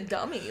obviously a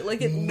dummy.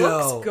 Like, it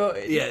looks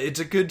good. Yeah, it's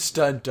a good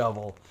stunt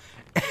double.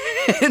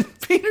 And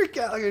Peter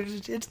Gallagher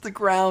just hits the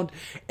ground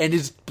and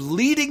is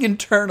bleeding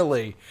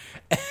internally.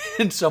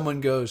 And someone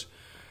goes,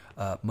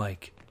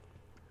 Mike,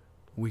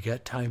 we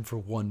got time for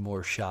one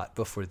more shot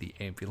before the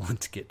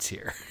ambulance gets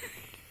here.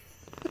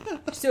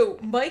 So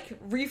Mike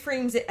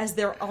reframes it as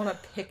they're on a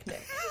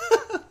picnic.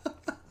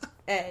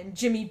 And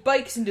Jimmy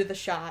bikes into the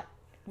shot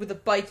with a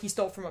bike he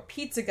stole from a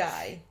pizza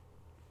guy.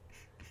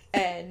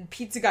 And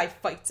pizza guy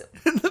fights him.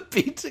 And the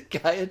pizza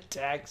guy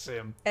attacks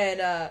him.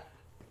 And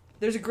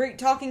there's a great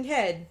talking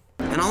head.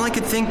 And all I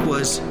could think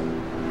was,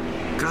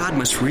 God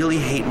must really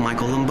hate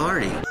Michael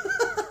Lombardi.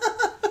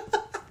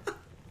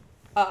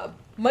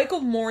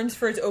 Michael mourns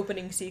for his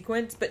opening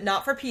sequence, but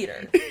not for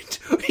Peter.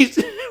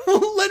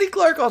 Lenny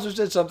Clark also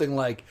said something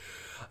like,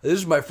 this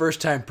is my first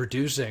time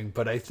producing,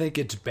 but I think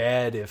it's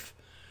bad if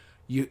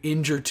you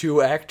injure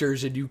two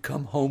actors and you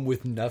come home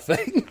with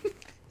nothing.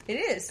 It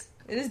is.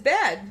 It is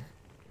bad.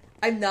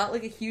 I'm not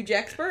like a huge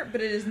expert,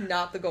 but it is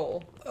not the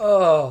goal.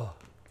 Oh,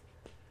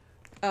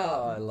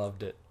 I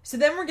loved it. So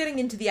then we're getting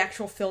into the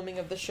actual filming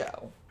of the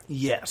show.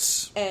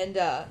 Yes. And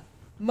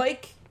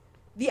Mike,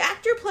 the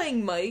actor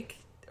playing Mike,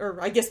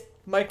 or I guess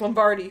Mike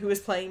Lombardi, who is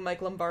playing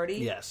Mike Lombardi,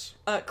 yes,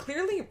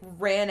 clearly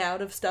ran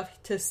out of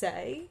stuff to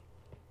say.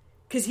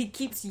 Because he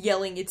keeps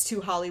yelling, it's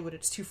too Hollywood,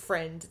 it's too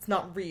Friends, it's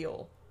not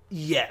real.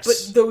 Yes.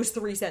 But those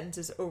three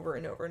sentences over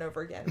and over and over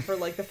again for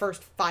like the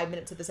first 5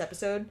 minutes of this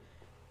episode.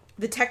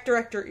 The tech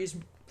director is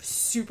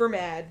super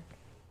mad.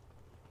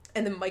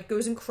 And then Mike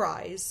goes and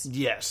cries.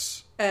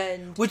 Yes.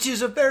 And which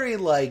is a very,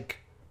 like,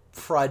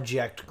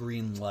 Project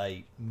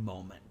Greenlight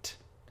moment.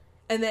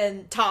 And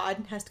then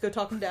Todd has to go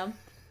talk him down.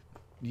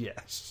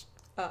 Yes.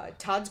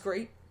 Todd's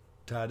great.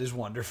 Todd is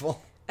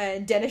wonderful.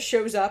 And Dennis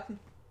shows up.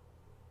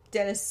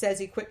 Dennis says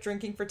he quit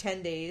drinking for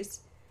 10 days.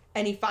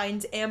 And he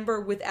finds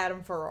Amber with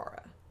Adam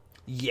Ferrara.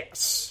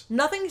 Yes.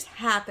 Nothing's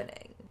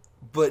happening.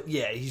 But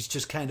yeah, he's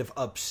just kind of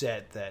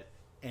upset that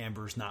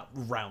Amber's not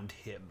around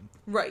him.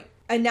 Right.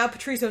 And now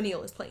Patrice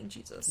O'Neal is playing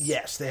Jesus.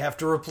 Yes, they have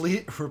to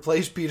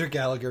replace Peter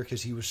Gallagher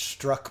because he was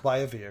struck by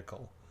a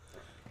vehicle.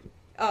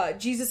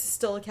 Jesus is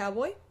still a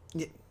cowboy.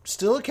 Yeah,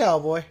 still a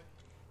cowboy.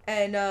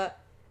 And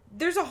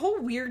there's a whole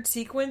weird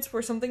sequence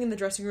where something in the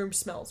dressing room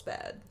smells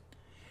bad.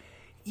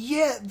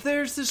 Yeah,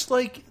 there's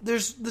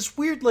this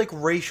weird like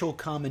racial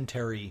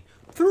commentary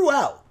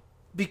throughout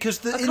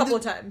because a couple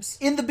of times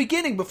in the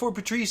beginning before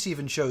Patrice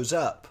even shows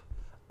up,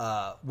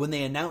 when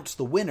they announce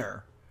the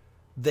winner,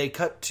 they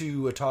cut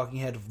to a talking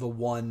head of the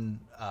one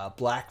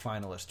black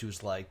finalist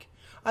who's like,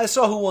 "I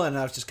saw who won," and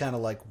I was just kind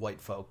of like,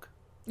 "White folk."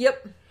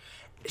 Yep.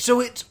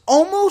 So it's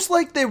almost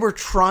like they were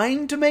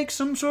trying to make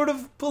some sort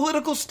of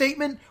political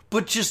statement,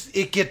 but just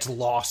it gets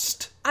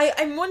lost.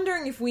 I'm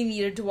wondering if we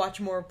needed to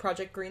watch more of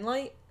Project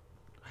Greenlight.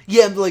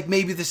 Yeah, like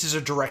maybe this is a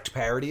direct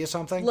parody or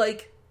something.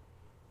 Like,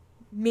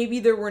 maybe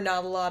there were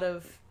not a lot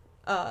of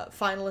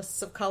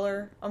finalists of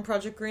color on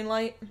Project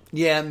Greenlight.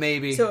 Yeah,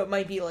 maybe. So it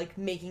might be like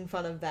making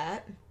fun of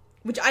that.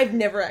 Which I've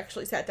never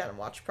actually sat down and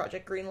watched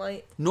Project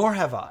Greenlight. Nor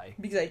have I.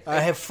 Because I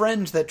have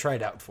friends that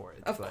tried out for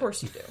it. Of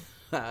course you do.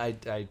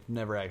 I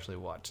never actually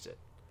watched it.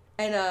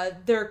 And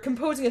they're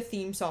composing a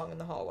theme song in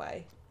the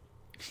hallway.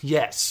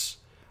 Yes.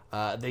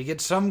 They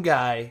get some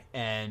guy,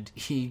 and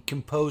he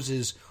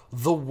composes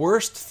the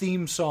worst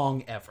theme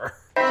song ever.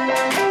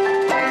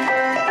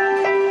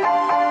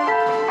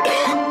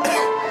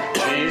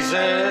 Jesus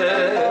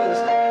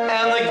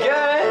and the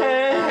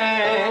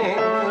gang,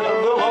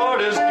 the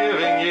Lord is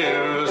giving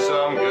you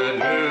some good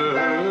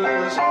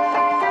news.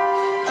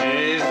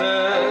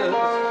 Jesus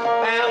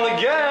and the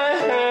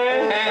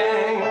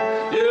gang,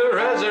 your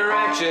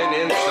resurrection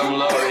in some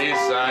Lower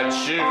East Side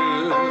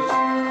shoes.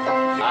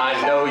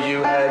 I know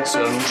you had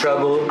some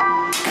trouble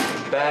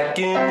back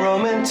in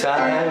Roman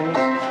times,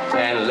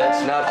 and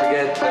let's not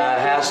forget the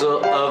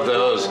hassle of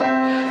those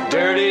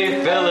dirty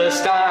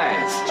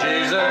Philistines.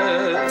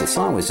 Jesus. The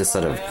song was just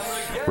sort of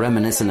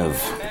reminiscent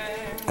of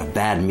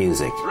bad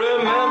music.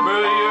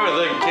 Remember, you're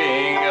the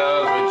king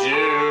of the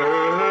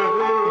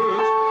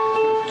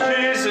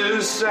Jews.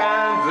 Jesus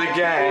and the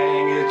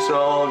gang, it's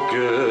all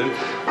good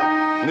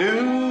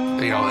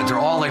news. You know, they're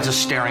all like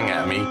just staring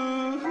at me,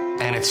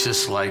 and it's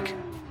just like...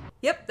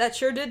 Yep, that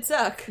sure did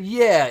suck.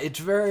 Yeah, it's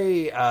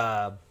very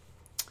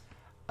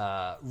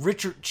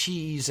Richard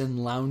Cheese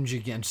and Lounge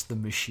Against the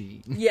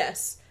Machine.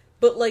 Yes,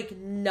 but like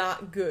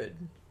not good.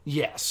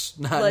 Yes,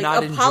 like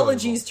not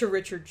apologies enjoyable. to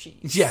Richard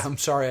Cheese. Yeah, I'm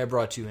sorry I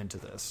brought you into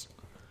this.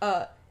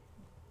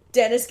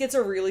 Dennis gets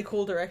a really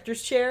cool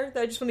director's chair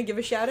that I just want to give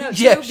a shout out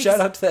to. Yeah, shout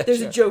out to that There's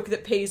chair. a joke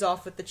that pays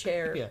off with the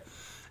chair. Yeah.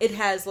 It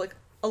has like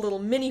a little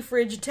mini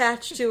fridge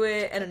attached to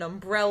it and an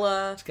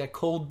umbrella. It's got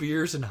cold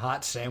beers and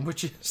hot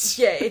sandwiches.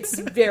 Yeah, it's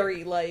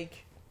very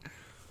like...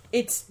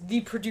 It's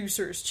the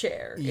producer's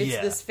chair. It's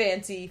Yeah. this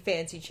fancy,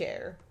 fancy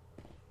chair.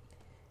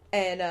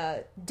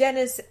 And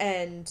Dennis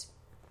and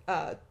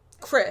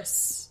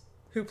Chris,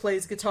 who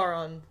plays guitar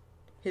on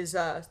his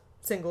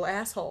single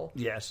Asshole,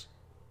 Yes.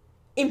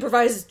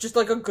 improvises just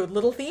like a good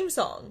little theme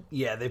song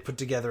Yeah, they put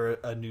together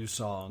a new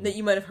song. that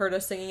you might have heard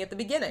us singing at the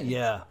beginning.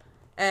 Yeah.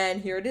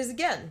 And here it is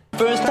again.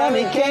 First time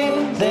he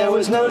came, there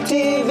was no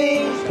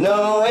TV,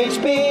 no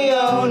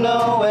HBO,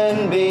 no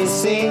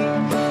NBC.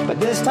 But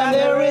this time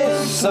there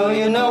is, so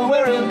you know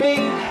where it'll be.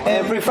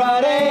 Every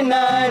Friday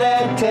night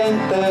at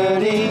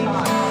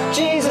 10:30.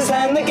 Jesus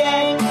and the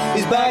gang,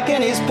 he's back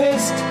and he's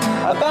pissed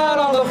about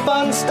all the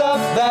fun stuff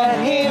that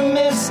he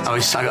missed. I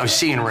was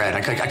seeing red.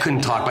 I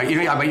couldn't talk. But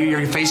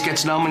your face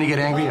gets numb when you get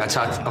angry. That's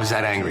how I was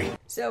that angry.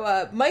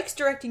 So Mike's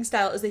directing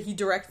style is that he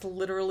directs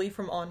literally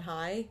from on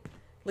high.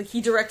 Like,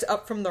 he directs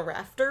up from the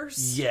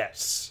rafters.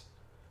 Yes.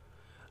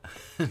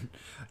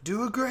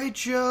 Do a great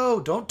show.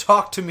 Don't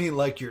talk to me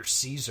like you're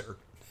Caesar.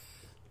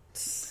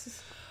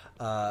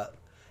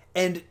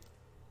 And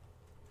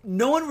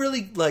no one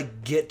really,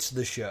 like, gets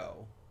the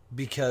show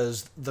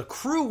because the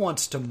crew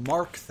wants to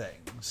mark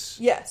things.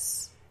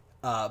 Yes.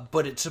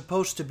 But it's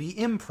supposed to be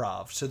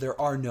improv, so there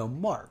are no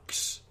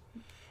marks.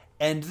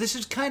 And this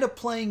is kind of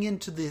playing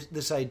into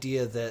this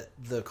idea that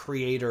the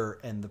creator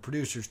and the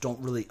producers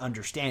don't really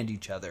understand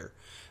each other,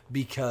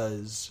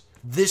 because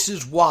this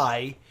is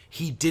why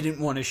he didn't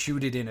want to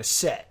shoot it in a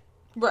set.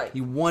 Right.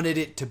 He wanted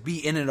it to be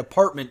in an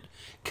apartment,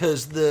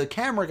 because the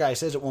camera guy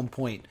says at one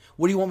point,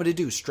 what do you want me to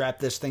do, strap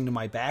this thing to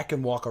my back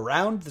and walk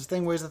around? This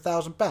thing weighs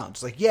 1,000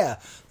 pounds. Like, yeah,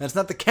 that's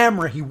not the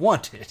camera he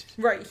wanted.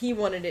 Right, he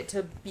wanted it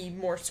to be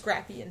more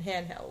scrappy and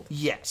handheld.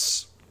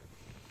 Yes.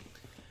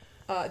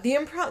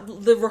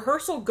 The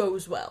rehearsal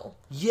goes well.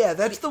 Yeah,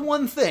 that's the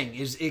one thing,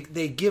 is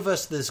they give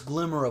us this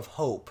glimmer of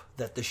hope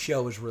that the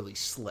show is really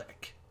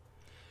slick.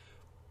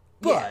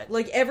 But, yeah,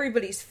 like,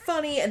 everybody's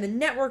funny, and the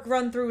network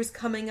run-through is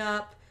coming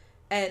up,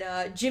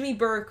 and Jimmy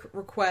Burke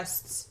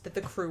requests that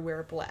the crew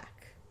wear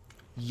black.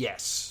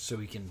 Yes, so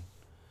we can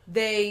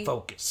They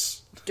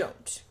focus.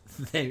 Don't.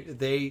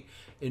 They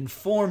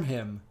inform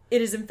him.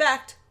 It is, in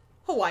fact,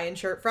 Hawaiian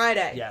Shirt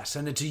Friday. Yes,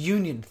 and it's a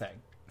union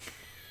thing.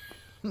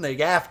 They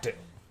have to.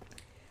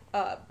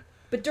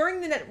 But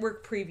during the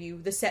network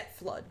preview, the set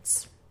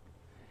floods.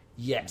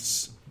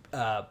 Yes,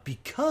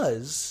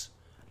 because,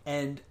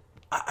 and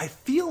I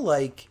feel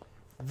like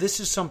this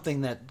is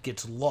something that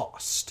gets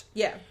lost.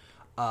 Yeah.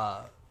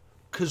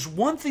 Because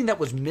one thing that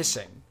was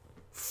missing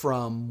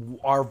from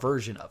our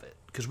version of it,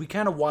 because we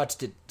kind of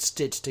watched it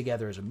stitched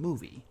together as a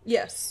movie.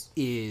 Yes.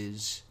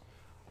 Is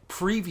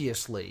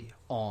previously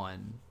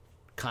on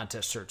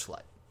Contest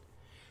Searchlight.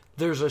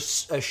 There's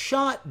a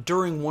shot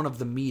during one of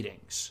the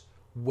meetings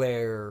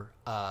where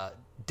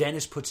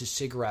Dennis puts his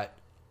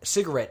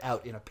cigarette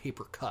out in a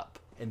paper cup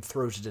and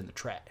throws it in the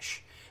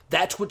trash.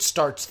 That's what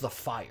starts the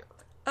fire.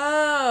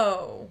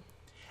 Oh.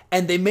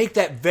 And they make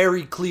that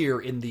very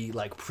clear in the,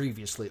 like,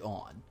 previously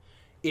on.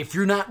 If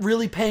you're not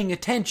really paying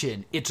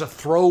attention, it's a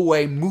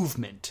throwaway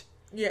movement.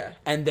 Yeah.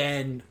 And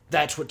then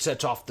that's what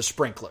sets off the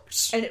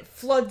sprinklers. And it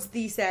floods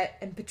the set,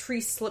 and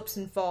Patrice slips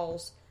and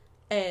falls,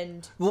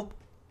 and... Well,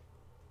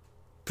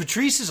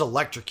 Patrice is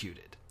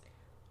electrocuted.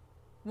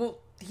 Well,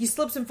 he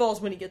slips and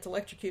falls when he gets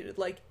electrocuted.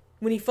 Like,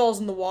 when he falls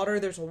in the water,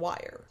 there's a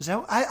wire. Is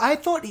that, I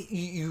thought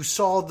you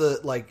saw the,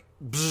 like,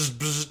 bzz,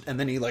 bzz, and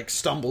then he, like,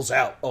 stumbles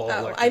out.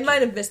 I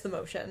might have missed the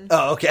motion.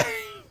 Oh, okay.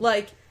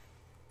 Like,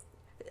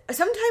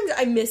 sometimes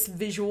I miss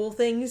visual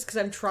things because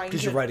I'm trying to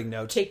you're writing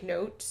notes. Take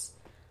notes.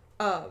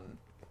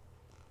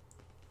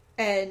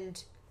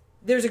 And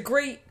there's a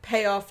great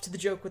payoff to the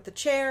joke with the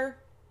chair,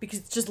 because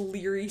it's just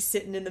Leary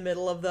sitting in the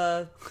middle of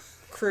the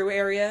crew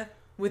area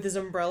with his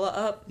umbrella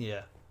up.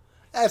 Yeah.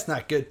 That's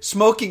not good.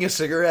 Smoking a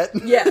cigarette.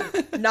 Yeah,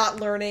 not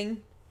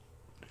learning.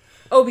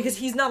 Oh, because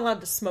he's not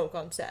allowed to smoke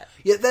on set.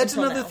 Yeah, that's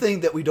another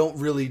thing that we haven't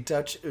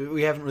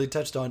really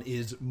touched on,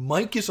 is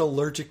Mike is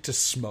allergic to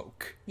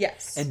smoke.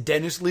 Yes. And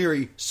Dennis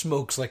Leary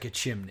smokes like a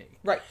chimney.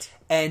 Right.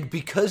 And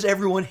because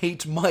everyone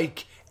hates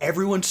Mike,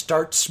 everyone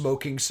starts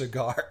smoking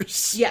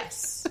cigars.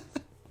 Yes.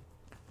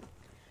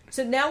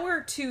 So now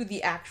we're to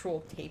the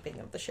actual taping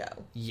of the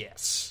show.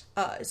 Yes.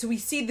 So we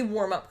see the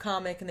warm-up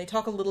comic, and they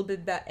talk a little bit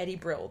about Eddie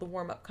Brill, the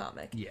warm-up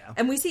comic. Yeah.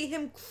 And we see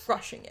him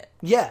crushing it.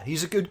 Yeah,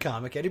 he's a good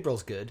comic. Eddie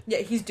Brill's good. Yeah,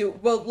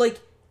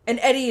 and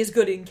Eddie is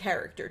good in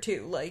character,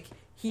 too. Like,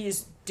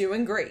 he's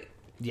doing great.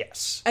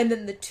 Yes. And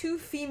then the two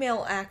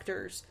female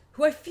actors,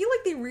 who I feel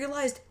like they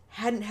realized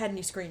hadn't had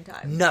any screen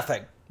time.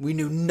 Nothing. We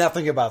knew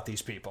nothing about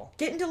these people.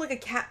 Get into, like, a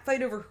cat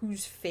fight over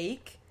who's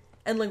fake,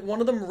 and, like,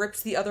 one of them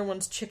rips the other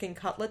one's chicken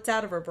cutlets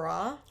out of her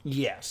bra.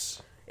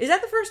 Yes. Is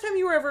that the first time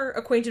you were ever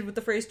acquainted with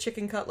the phrase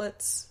chicken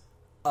cutlets?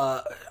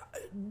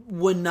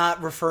 When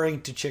not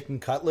referring to chicken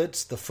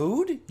cutlets, the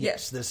food?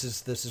 Yes. This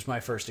is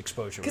my first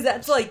exposure. Because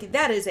that's, like,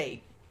 that is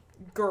a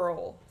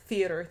girl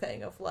theater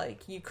thing of,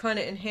 like, you kind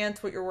of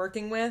enhance what you're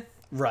working with.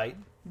 Right.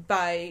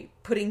 By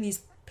putting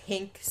these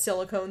pink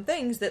silicone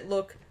things that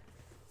look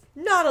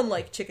not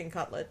unlike chicken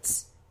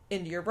cutlets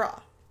into your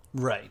bra.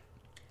 Right.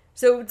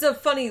 So it's a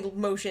funny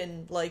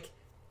motion, like,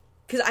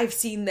 because I've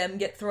seen them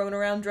get thrown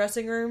around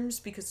dressing rooms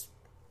because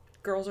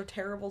girls are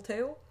terrible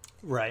too.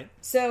 Right.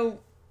 So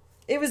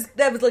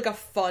that was like a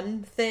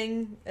fun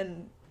thing,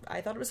 and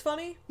I thought it was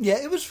funny.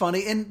 Yeah, it was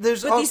funny, and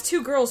but these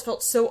two girls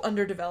felt so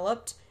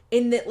underdeveloped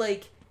in that,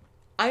 like,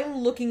 I'm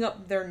looking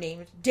up their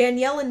names,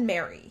 Danielle and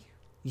Mary.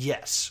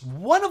 Yes,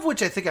 one of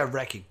which I think I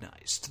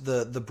recognized,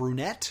 the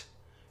brunette.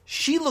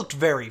 She looked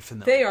very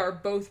familiar. They are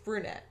both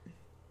brunette.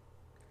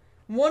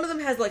 One of them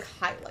has, like,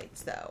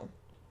 highlights, though.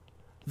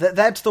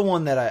 That's the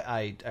one that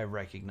I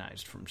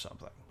recognized from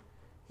something.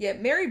 Yeah,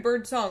 Mary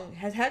Birdsong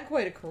has had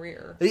quite a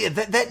career. Yeah,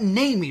 that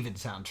name even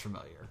sounds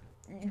familiar.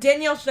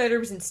 Danielle Schneider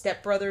was in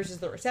Step Brothers as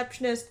the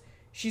receptionist.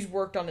 She's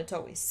worked on It's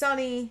Always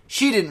Sunny.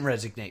 She didn't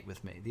resonate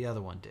with me. The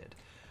other one did.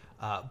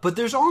 But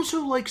there's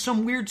also, like,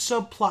 some weird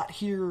subplot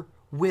here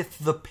with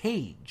the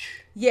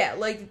Page. Yeah,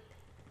 like,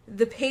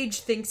 the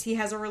Page thinks he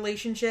has a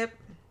relationship.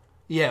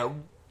 Yeah,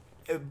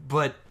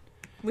 but...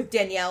 With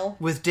Danielle,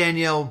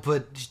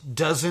 but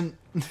doesn't.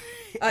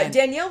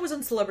 Danielle was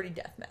on Celebrity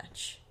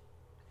Deathmatch.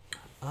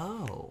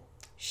 Oh.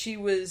 She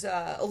was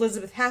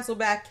Elizabeth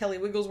Hasselbeck, Kelly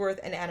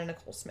Wigglesworth, and Anna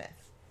Nicole Smith.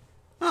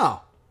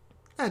 Oh.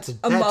 That's a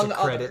credit.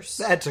 Others.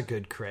 That's a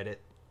good credit.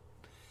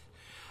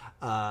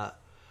 But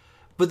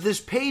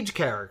this Page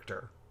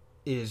character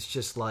is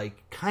just,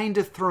 like, kind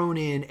of thrown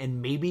in,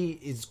 and maybe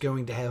is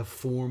going to have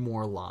 4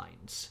 more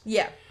lines.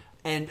 Yeah.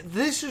 And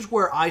this is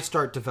where I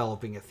start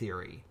developing a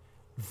theory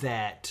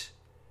that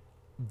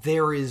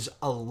there is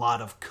a lot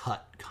of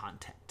cut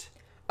content.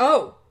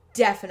 Oh,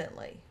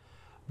 definitely.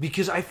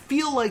 Because I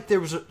feel like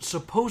there was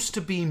supposed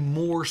to be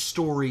more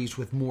stories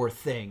with more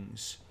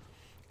things.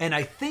 And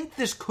I think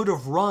this could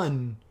have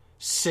run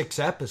 6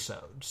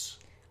 episodes.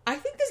 I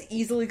think this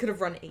easily could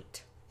have run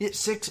 8.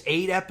 6,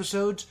 8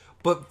 episodes.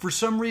 But for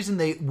some reason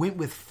they went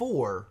with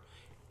 4.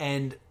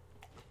 And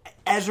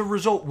as a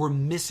result, we're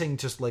missing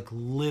just, like,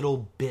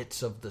 little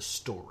bits of the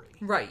story.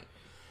 Right.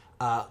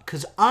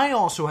 Because I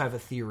also have a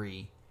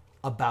theory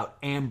about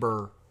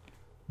Amber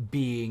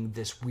being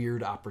this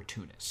weird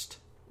opportunist.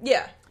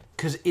 Yeah.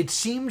 Because it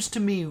seems to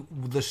me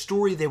the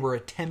story they were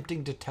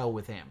attempting to tell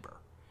with Amber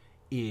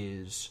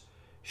is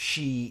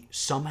she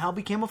somehow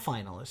became a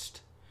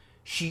finalist.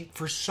 She,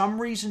 for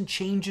some reason,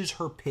 changes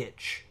her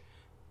pitch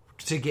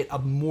to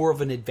get more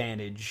of an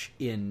advantage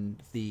in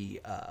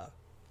the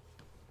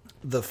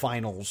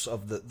finals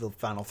of the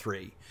final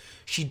 3.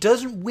 She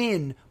doesn't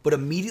win, but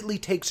immediately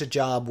takes a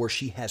job where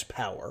she has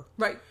power.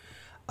 Right.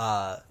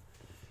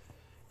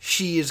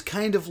 She is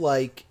kind of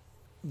like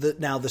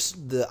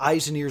the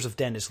eyes and ears of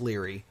Dennis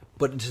Leary,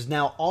 but is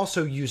now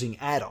also using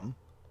Adam.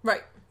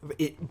 Right.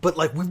 But,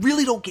 like, we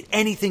really don't get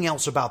anything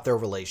else about their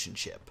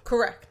relationship.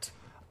 Correct.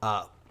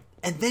 And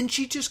then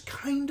she just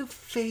kind of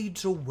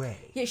fades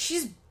away. Yeah,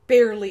 she's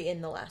barely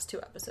in the last 2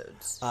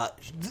 episodes.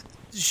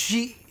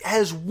 She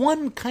has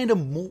one kind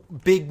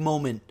of big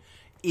moment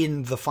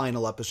in the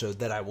final episode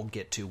that I will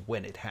get to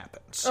when it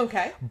happens.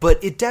 Okay.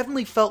 But it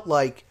definitely felt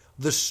like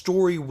the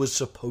story was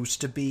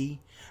supposed to be,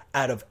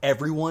 out of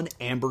everyone,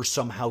 Amber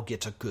somehow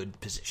gets a good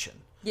position.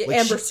 Yeah, like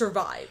Amber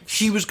survived.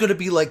 She was going to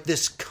be like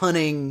this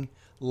cunning,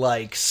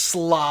 like,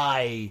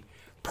 sly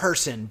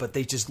person, but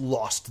they just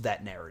lost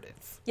that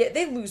narrative. Yeah,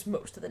 they lose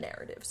most of the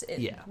narratives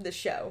in the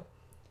show.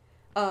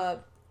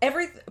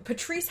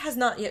 Patrice has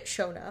not yet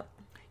shown up.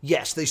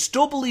 Yes, they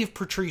still believe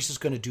Patrice is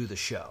going to do the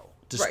show.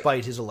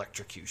 despite his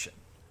electrocution.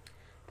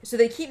 So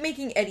they keep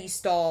making Eddie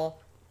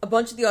stall. A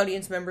bunch of the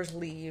audience members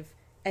leave,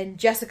 and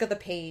Jessica the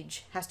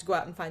Page has to go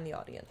out and find the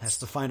audience. Has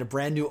to find a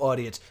brand new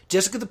audience.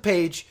 Jessica the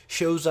Page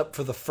shows up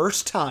for the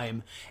first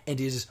time and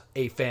is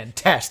a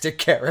fantastic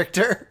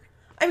character.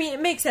 I mean,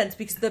 it makes sense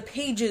because the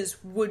Pages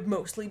would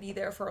mostly be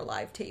there for a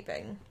live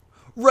taping.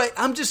 Right,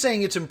 I'm just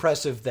saying it's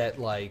impressive that,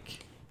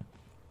 like...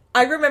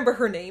 I remember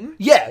her name.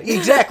 Yeah,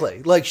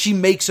 exactly. Like, she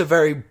makes a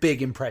very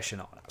big impression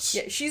on us.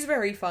 Yeah, she's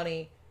very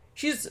funny.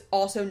 She's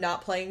also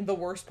not playing the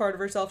worst part of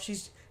herself.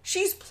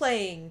 She's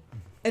playing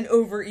an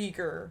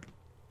overeager,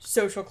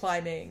 social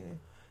climbing,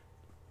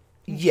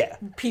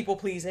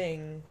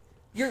 people-pleasing...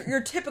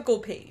 Your typical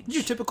Page.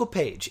 Your typical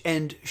Page.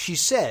 And she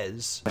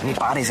says... I need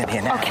bodies in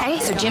here now. Okay,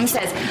 so Jim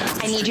says,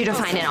 I need you to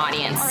find an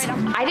audience.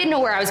 I didn't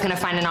know where I was going to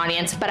find an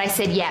audience, but I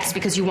said yes,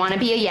 because you want to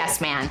be a yes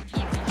man.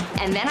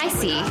 And then I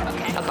see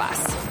a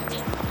bus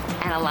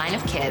and a line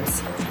of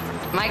kids.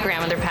 My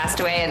grandmother passed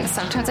away, and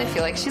sometimes I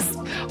feel like she's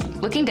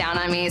looking down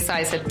on me, so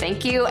I said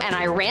thank you, and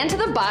I ran to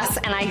the bus,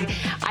 and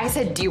I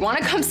said, do you want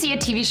to come see a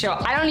TV show?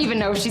 I don't even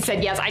know if she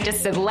said yes. I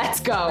just said, let's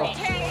go.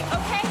 Okay.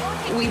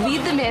 We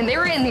lead them in. They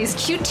were in these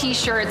cute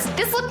T-shirts.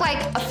 This looked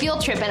like a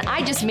field trip, and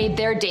I just made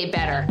their day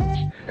better.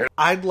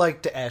 I'd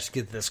like to ask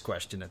you this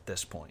question at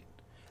this point.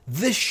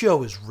 This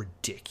show is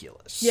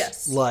ridiculous.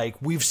 Yes. Like,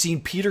 we've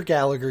seen Peter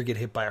Gallagher get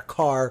hit by a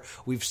car.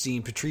 We've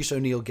seen Patrice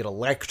O'Neal get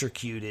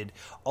electrocuted.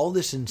 All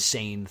this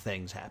insane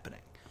things happening.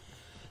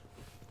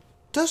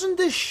 Doesn't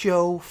this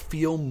show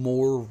feel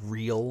more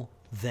real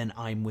than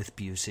I'm with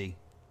Busey?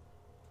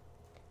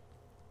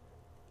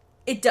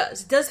 It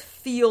does. It does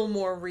feel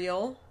more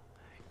real.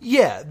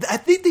 Yeah, I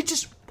think they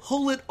just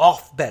pull it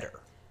off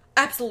better.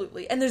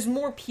 Absolutely. And there's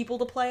more people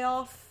to play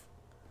off.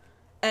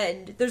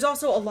 And there's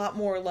also a lot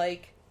more,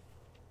 like...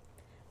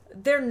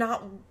 They're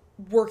not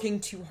working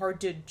too hard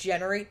to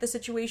generate the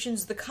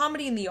situations. The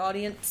comedy in the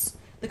audience...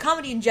 The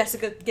comedy in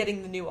Jessica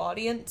getting the new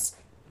audience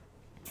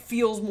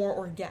feels more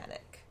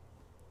organic.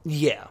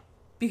 Yeah.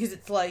 Because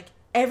it's like,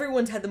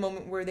 everyone's had the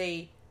moment where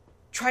they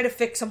try to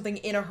fix something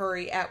in a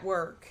hurry at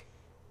work.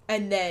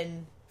 And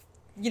then...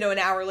 an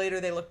hour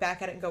later they look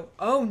back at it and go,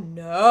 oh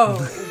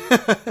no.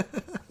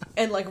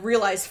 And like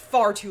realize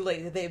far too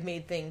late that they've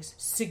made things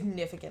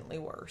significantly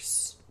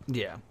worse.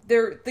 Yeah.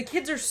 The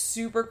kids are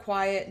super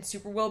quiet and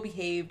super well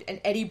behaved,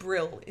 and Eddie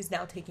Brill is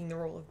now taking the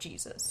role of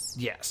Jesus.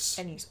 Yes.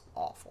 And he's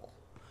awful.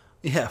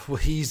 Yeah, well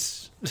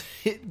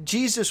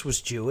Jesus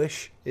was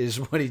Jewish, is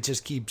what he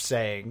just keeps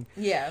saying.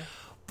 Yeah.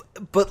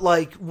 But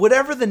like,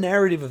 whatever the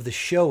narrative of the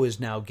show is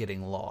now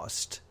getting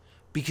lost.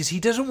 Because he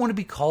doesn't want to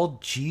be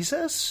called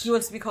Jesus? He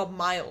wants to be called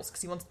Miles,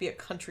 because he wants to be a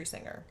country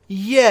singer.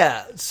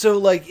 Yeah, so,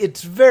 like,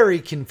 it's very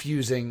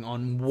confusing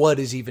on what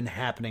is even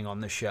happening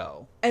on the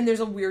show. And there's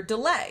a weird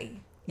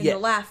delay in the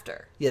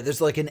laughter. Yeah, there's,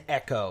 like, an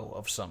echo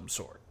of some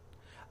sort.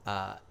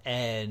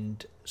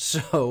 And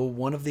so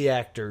one of the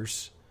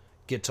actors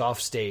gets off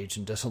stage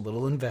and does a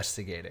little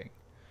investigating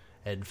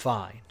and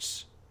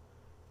finds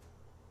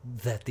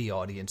that the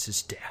audience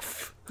is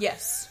deaf.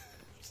 Yes.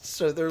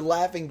 So they're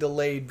laughing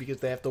delayed because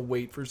they have to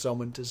wait for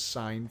someone to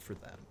sign for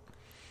them.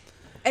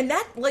 And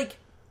that, like,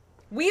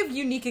 we have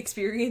unique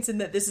experience in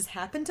that this has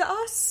happened to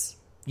us.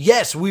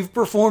 Yes, we've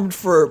performed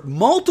for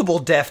multiple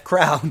deaf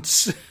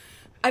crowds.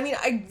 I mean,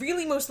 I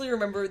really mostly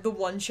remember the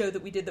one show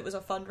that we did that was a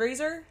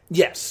fundraiser.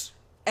 Yes.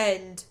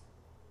 And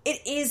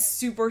it is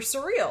super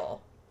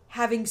surreal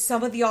having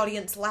some of the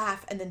audience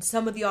laugh and then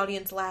some of the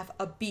audience laugh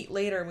a beat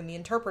later when the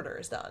interpreter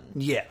is done.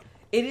 Yeah.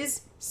 It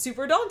is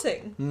super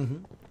daunting. Mm-hmm.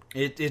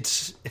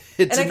 It's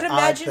and I can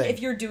imagine if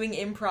you're doing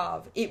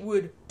improv, it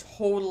would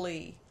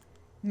totally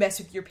mess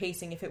with your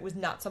pacing if it was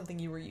not something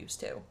you were used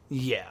to.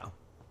 Yeah.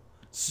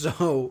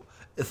 So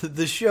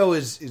the show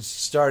is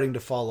starting to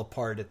fall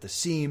apart at the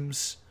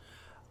seams,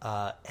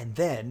 and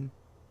then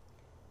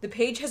the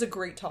Page has a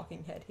great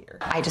talking head here.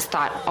 I just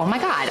thought, oh my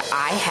God,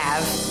 I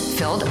have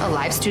filled a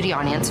live studio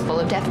audience full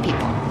of deaf people.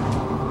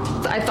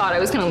 I thought I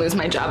was going to lose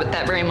my job at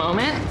that very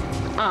moment.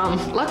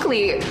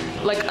 Luckily,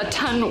 like, a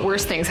ton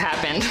worse things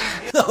happened.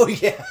 Oh,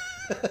 yeah.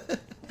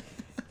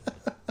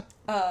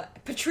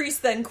 Patrice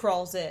then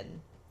crawls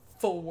in,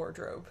 full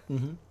wardrobe,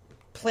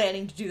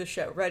 planning to do the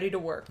show, ready to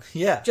work.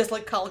 Yeah. Just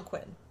like Colin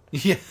Quinn.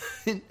 Yeah.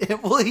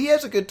 Well, he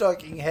has a good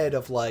talking head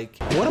of, like...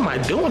 What am I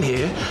doing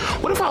here?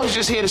 What if I was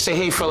just here to say,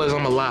 hey, fellas,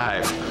 I'm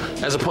alive?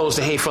 As opposed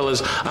to, hey,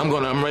 fellas,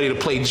 I'm ready to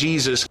play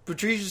Jesus.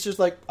 Patrice is just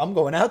like, I'm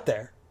going out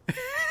there.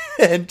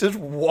 And just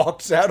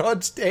walks out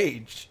on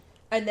stage.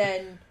 And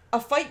then a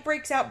fight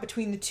breaks out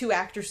between the two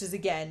actresses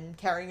again,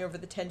 carrying over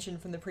the tension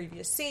from the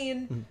previous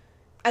scene.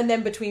 And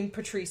then between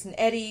Patrice and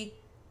Eddie,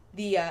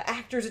 the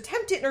actors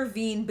attempt to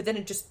intervene, but then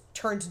it just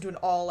turns into an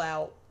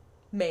all-out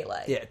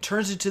melee. Yeah, it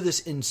turns into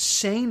this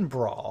insane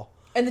brawl.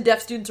 And the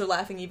deaf students are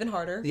laughing even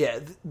harder. Yeah,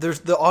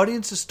 the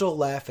audience is still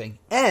laughing.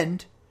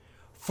 And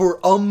for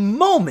a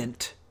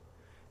moment,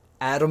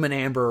 Adam and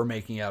Amber are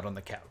making out on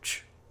the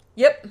couch.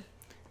 Yep.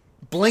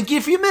 Blink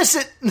if you miss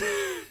it.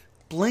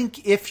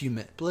 Blink if you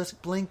miss.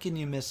 Blink and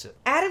you miss it.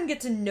 Adam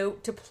gets a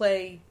note to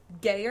play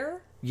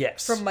Gayer.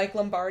 Yes. From Mike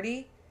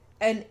Lombardi.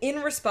 And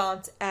in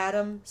response,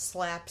 Adam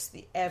slaps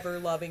the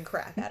ever-loving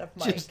crap out of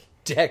Mike. Just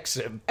decks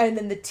him. And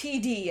then the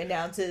TD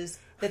announces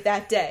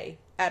that day,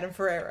 Adam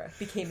Ferreira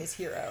became his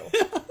hero.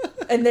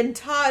 And then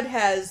Todd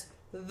has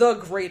the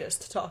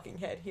greatest talking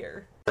head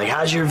here. Like,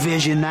 how's your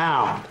vision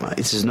now? Well,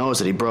 it's his nose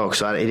that he broke,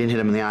 so he didn't hit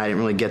him in the eye. I didn't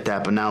really get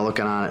that, but now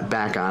looking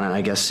back on it,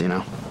 I guess,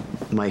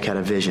 Mike had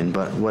a vision,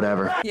 but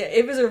whatever. Yeah,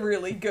 it was a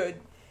really good...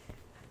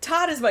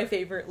 Todd is my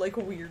favorite,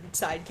 weird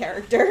side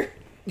character.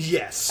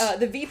 Yes.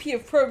 The VP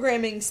of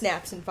Programming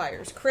snaps and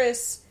fires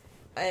Chris,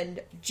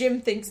 and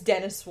Jim thinks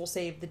Dennis will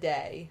save the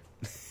day.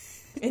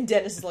 And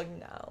Dennis is like,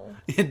 no.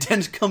 And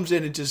Dennis comes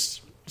in and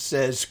just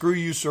says, screw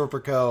you,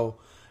 Serpico.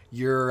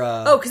 You're,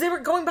 because they were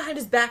going behind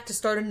his back to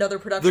start another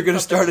production They're going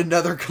to start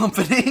another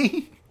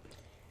company.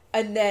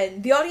 And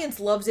then the audience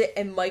loves it,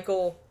 and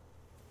Michael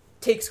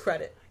takes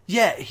credit.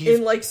 Yeah,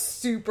 in,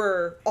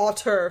 super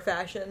auteur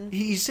fashion.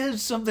 He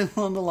says something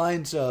along the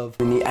lines of...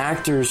 And the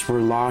actors were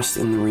lost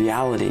in the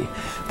reality,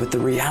 but the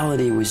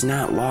reality was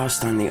not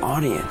lost on the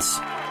audience.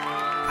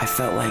 I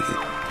felt like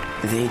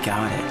they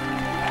got it.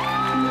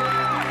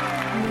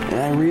 And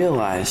I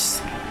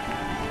realized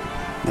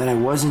that I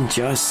wasn't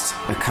just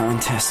a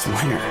contest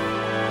winner.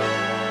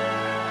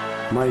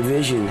 My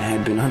vision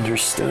had been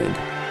understood,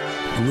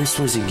 and this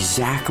was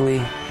exactly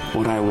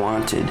what I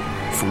wanted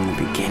from the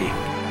beginning.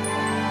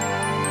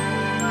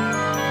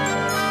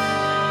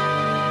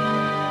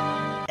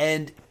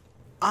 And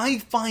I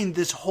find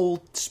this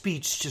whole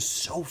speech just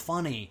so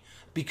funny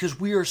because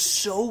we are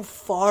so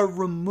far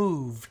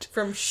removed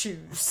from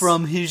Shoes.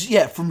 From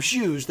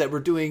Shoes that we're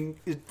doing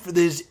for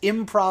this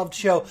improv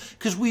show.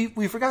 Because we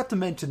forgot to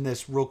mention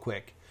this real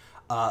quick.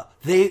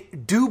 They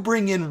do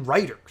bring in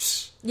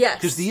writers. Yes.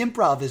 Because the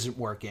improv isn't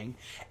working.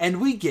 And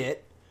we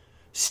get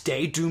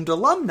Stay Doomed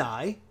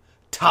alumni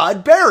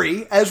Todd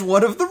Barry as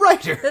one of the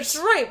writers. That's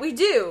right, we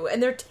do.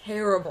 And they're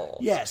terrible.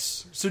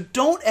 Yes. So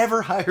don't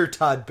ever hire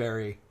Todd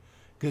Barry.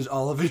 Because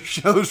all of his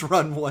shows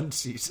run one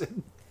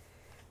season.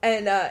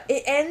 And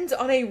it ends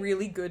on a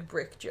really good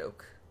brick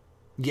joke.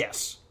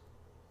 Yes.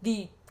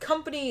 The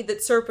company that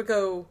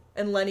Serpico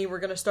and Lenny were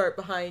going to start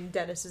behind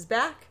Dennis's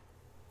back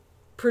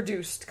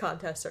produced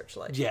Contest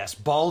Searchlight. Yes.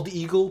 Bald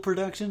Eagle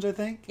Productions, I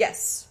think?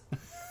 Yes.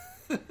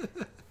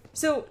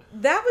 So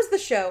that was the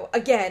show.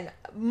 Again,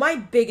 my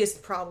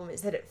biggest problem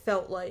is that it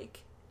felt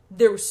like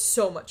there was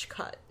so much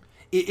cut.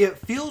 It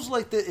feels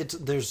like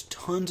there's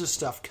tons of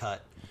stuff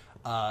cut.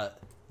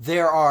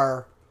 There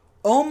are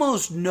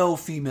almost no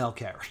female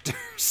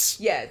characters.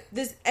 Yeah,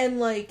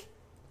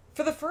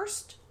 for the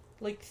first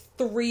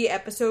 3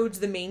 episodes,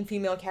 the main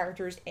female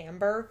character is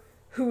Amber,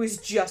 who is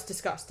just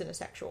discussed in a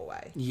sexual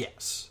way.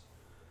 Yes.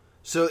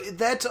 So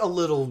that's a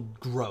little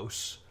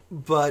gross.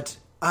 But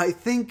I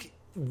think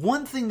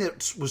one thing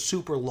that was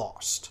super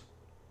lost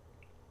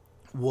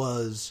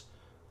was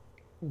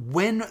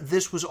when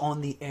this was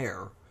on the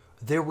air,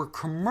 there were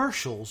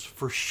commercials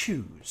for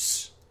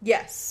Shoes.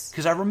 Yes.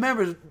 Because I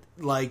remember,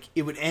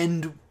 it would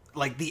end,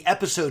 the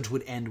episodes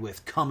would end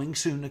with Coming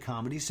Soon to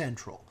Comedy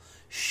Central,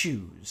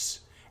 Shoes.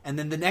 And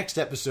then the next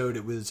episode,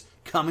 it was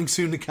Coming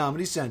Soon to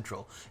Comedy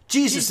Central,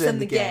 Jesus and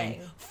the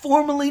Gang,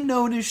 formerly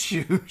known as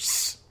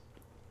Shoes.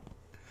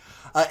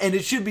 And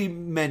it should be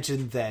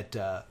mentioned that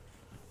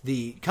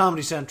the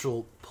Comedy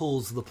Central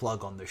pulls the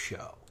plug on the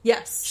show.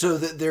 Yes. So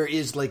that there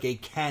is, a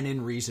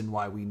canon reason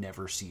why we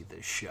never see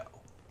this show.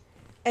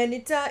 And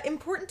it's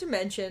important to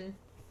mention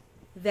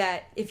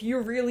that if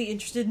you're really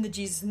interested in the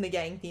Jesus and the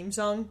Gang theme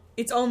song,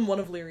 it's on one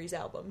of Leary's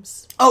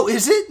albums. Oh,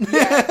 is it?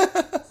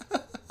 Yeah.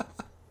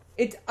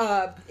 It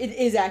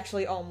is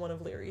actually on one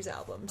of Leary's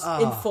albums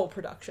in full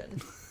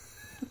production.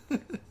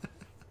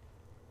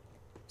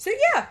 So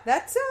yeah,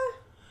 that's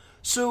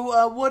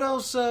So what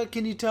else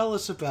can you tell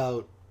us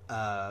about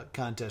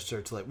Contest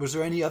Searchlight? Was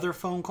there any other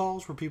phone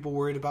calls? Were people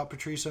worried about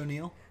Patrice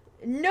O'Neal?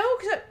 No,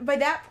 because by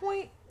that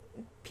point,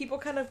 people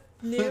kind of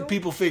knew.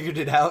 People figured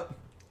it out.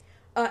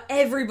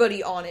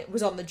 Everybody on it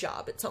was on the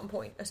job at some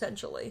point,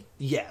 essentially.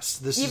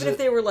 Yes. Even if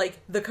they were,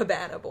 the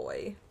Cabana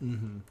Boy.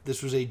 Mm-hmm.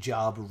 This was a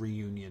job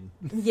reunion.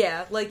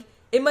 Yeah,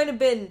 it might have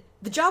been...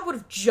 The job would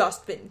have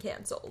just been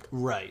canceled.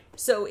 Right.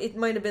 So it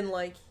might have been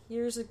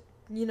here's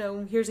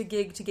a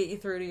gig to get you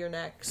through to your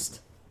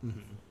next... Mm-hmm.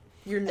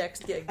 Your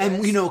next gig. Guys.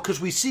 And,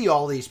 because we see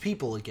all these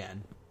people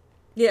again.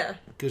 Yeah.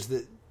 Because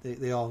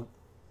they all...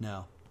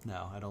 No,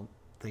 I don't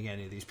think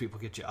any of these people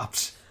get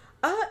jobs.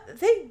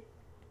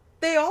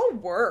 They all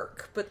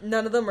work, but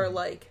none of them are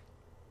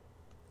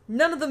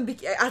none of them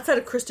outside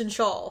of Kristen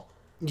Schaal.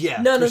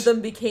 Yeah. None of them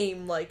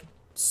became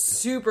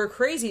super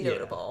crazy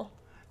notable.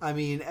 Yeah. I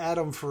mean,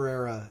 Adam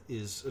Ferreira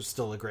is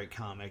still a great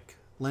comic.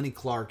 Lenny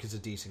Clark is a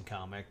decent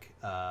comic.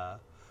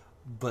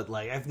 But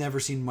I've never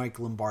seen Mike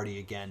Lombardi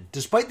again,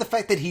 despite the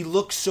fact that he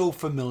looks so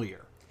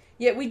familiar.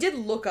 Yeah, we did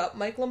look up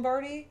Mike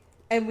Lombardi,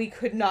 and we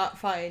could not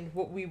find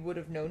what we would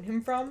have known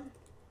him from.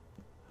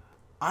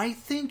 I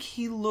think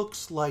he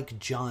looks like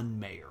John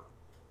Mayer.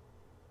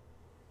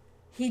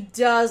 He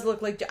does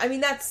look like... I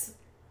mean, that's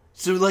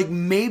So, like,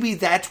 maybe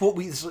that's what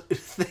we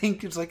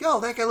think. It's like,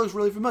 oh, that guy looks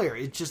really familiar.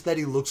 It's just that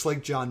he looks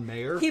like John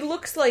Mayer. He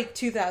looks like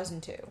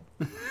 2002.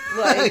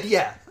 Like,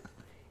 yeah.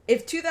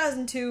 If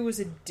 2002 was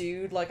a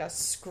dude, like a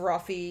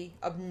scruffy,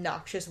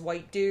 obnoxious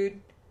white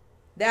dude,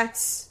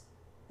 that's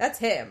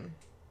him.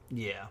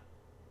 Yeah.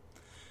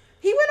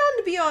 He went on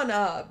to be on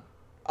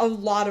a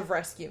lot of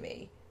Rescue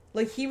Me.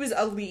 Like, he was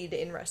a lead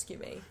in Rescue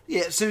Me.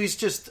 Yeah, so he's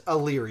just a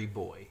Leary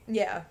boy.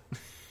 Yeah.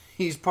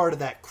 He's part of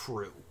that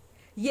crew.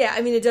 Yeah,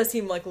 I mean, it does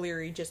seem like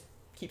Leary just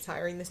keeps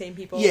hiring the same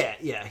people.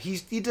 Yeah.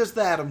 He does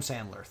the Adam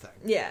Sandler thing.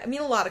 Yeah, I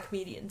mean, a lot of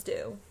comedians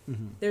do.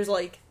 Mm-hmm. There's,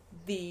 like,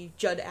 the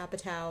Judd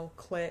Apatow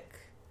clique.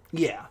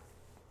 Yeah.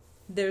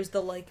 There's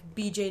the, like,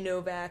 BJ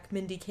Novak,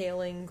 Mindy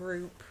Kaling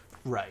group.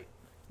 Right.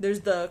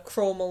 There's the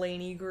Kroll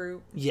Mulaney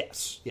group.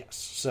 Yes.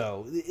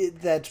 So,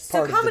 that's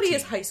part of the comedy team.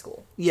 is high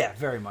school. Yeah,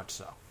 very much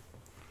so.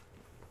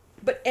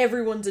 But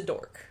everyone's a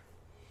dork.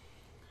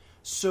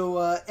 So,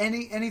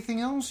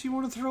 anything else you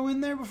want to throw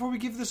in there before we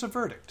give this a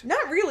verdict?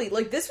 Not really.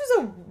 Like, this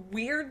was a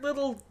weird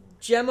little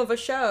gem of a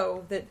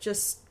show that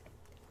just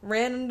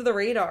ran under the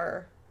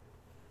radar.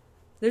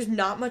 There's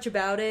not much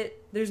about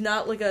it. There's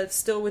not, like, a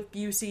Still with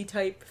Busey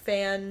type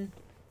fan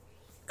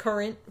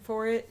current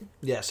for it.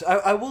 Yes,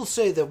 I will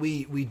say that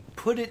we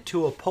put it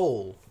to a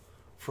poll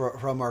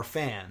from our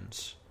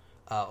fans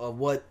of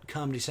what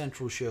Comedy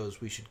Central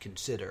shows we should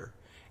consider.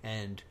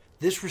 And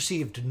this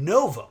received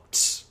no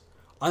votes,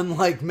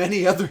 unlike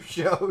many other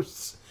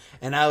shows.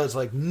 And I was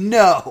like,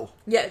 no.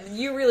 Yeah,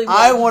 you really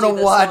I want to do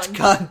this watch one.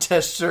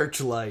 Contest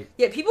Searchlight.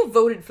 Yeah, people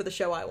voted for the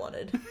show I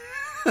wanted.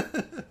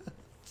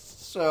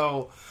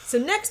 So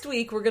next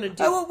week we're going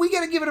to do... we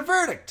got to give it a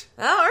verdict.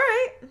 Oh, all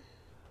right.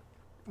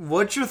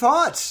 What's your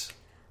thoughts?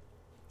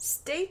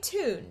 Stay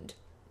tuned,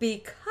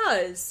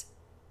 because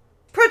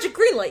Project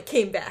Greenlight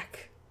came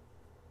back.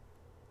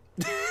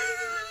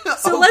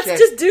 So let's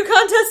just do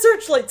Contest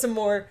Searchlight some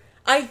more.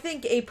 I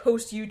think a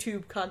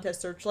post-YouTube Contest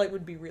Searchlight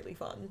would be really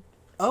fun.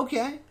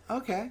 Okay.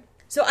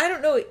 So I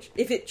don't know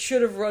if it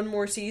should have run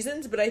more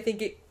seasons, but I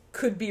think it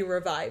could be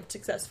revived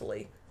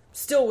successfully.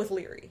 Still with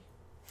Leary.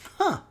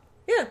 Huh.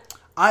 Yeah.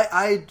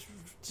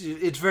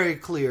 It's very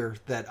clear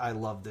that I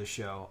love this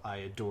show. I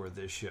adore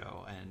this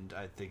show, and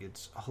I think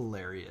it's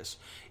hilarious.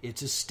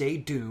 It's a stay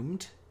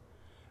doomed,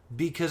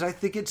 because I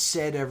think it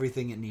said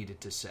everything it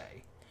needed to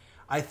say.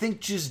 I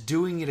think just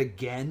doing it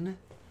again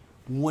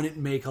wouldn't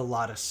make a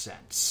lot of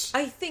sense.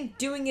 I think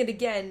doing it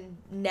again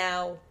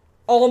now,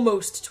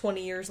 almost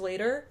 20 years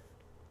later,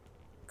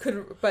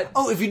 but...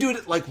 Oh, if you do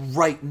it, like,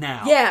 right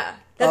now. Yeah,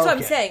 that's what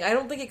I'm saying. I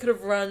don't think it could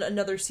have run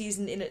another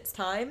season in its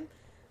time,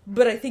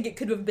 but I think it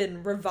could have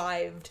been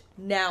revived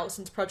now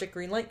since Project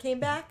Greenlight came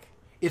back.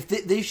 If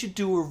they should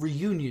do a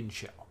reunion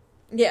show.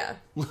 Yeah.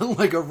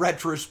 Like a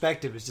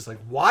retrospective. It's just like,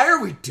 why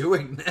are we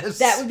doing this?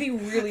 That would be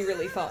really,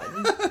 really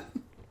fun.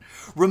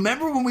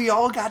 Remember when we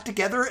all got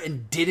together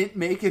and didn't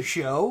make a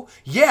show?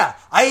 Yeah,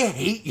 I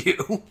hate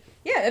you.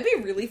 Yeah, that'd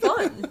be really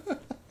fun.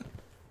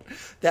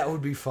 That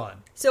would be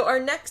fun. So our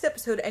next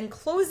episode, and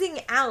closing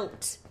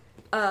out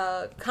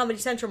Comedy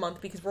Central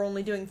month, because we're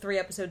only doing 3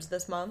 episodes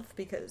this month,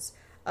 because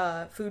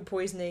food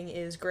poisoning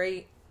is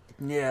great.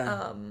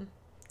 Yeah.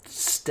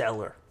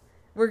 Stellar.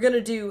 We're going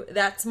to do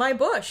That's My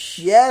Bush.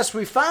 Yes,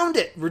 we found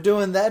it. We're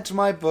doing That's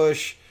My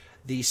Bush,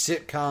 the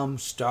sitcom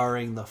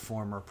starring the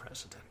former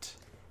president.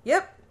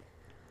 Yep.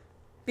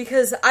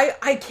 Because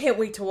I can't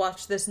wait to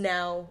watch this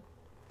now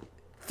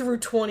through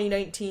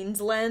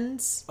 2019's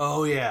lens.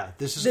 Oh, yeah.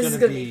 This is going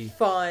to be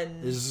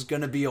fun. This is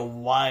going to be a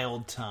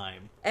wild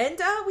time. And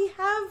we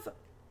have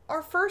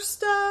our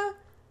first...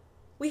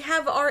 we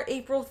have our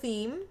April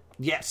theme.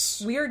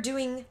 Yes. We are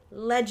doing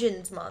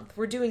Legends Month.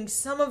 We're doing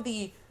some of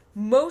the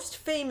most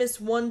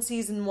famous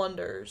one-season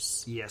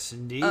wonders. Yes,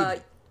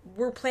 indeed.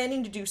 We're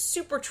planning to do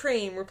Super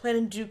Train. We're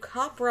planning to do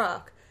Cop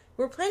Rock.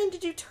 We're planning to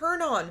do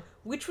Turn On,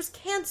 which was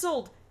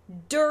canceled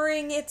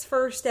during its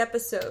first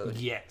episode.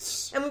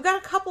 Yes. And we've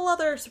got a couple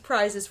other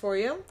surprises for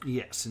you.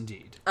 Yes,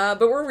 indeed. But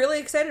we're really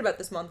excited about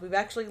this month. We've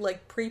actually,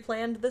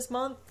 pre-planned this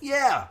month.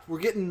 Yeah, we're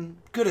getting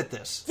good at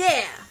this.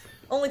 Yeah!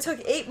 Only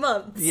took 8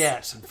 months.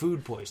 Yes, and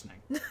food poisoning.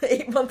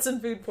 8 months in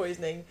food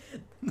poisoning.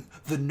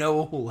 The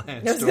Noah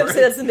Houlihan story. I was going to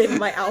say that's the name of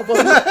my album.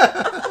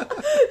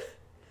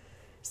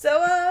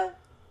 So,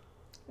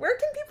 where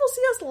can people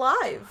see us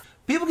live?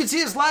 People can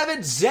see us live at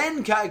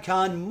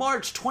ZenkaiCon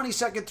March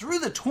 22nd through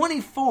the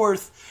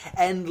 24th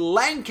in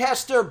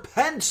Lancaster,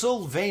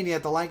 Pennsylvania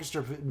at the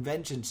Lancaster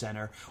Convention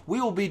Center.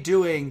 We will be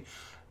doing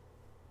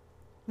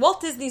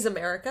Walt Disney's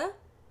America,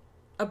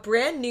 a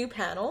brand new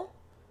panel.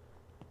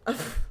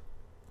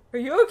 Are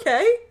you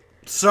okay?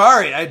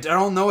 Sorry, I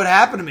don't know what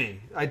happened to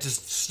me. I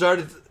just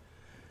started...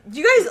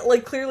 You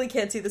guys, clearly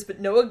can't see this, but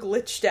Noah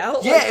glitched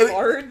out,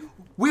 hard.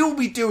 We will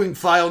be doing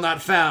File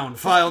Not Found,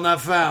 File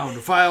Not Found,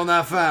 File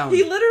Not Found.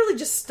 He literally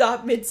just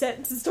stopped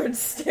mid-sentence and started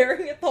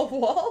staring at the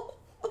wall.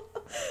 All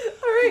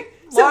right.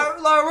 So,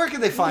 Laura, where can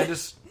they find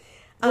us?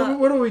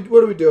 What are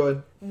we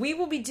doing? We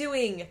will be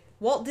doing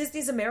Walt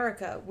Disney's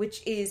America,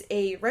 which is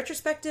a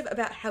retrospective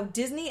about how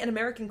Disney and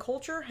American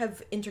culture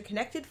have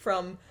interconnected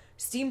from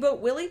Steamboat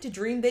Willie to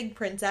Dream Big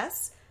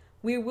Princess.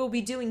 We will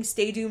be doing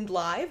Stay Doomed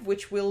Live,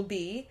 which will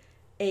be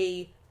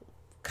a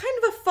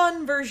kind of a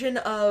fun version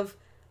of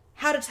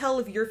how to tell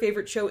if your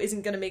favorite show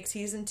isn't going to make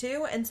season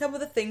 2, and some of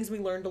the things we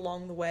learned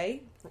along the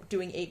way,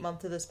 doing 8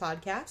 months of this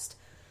podcast.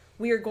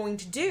 We are going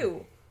to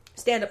do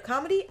stand-up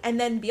comedy, and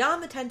then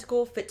Beyond the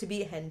Tentacle, Fit to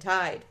be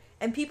Hentide.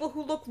 And people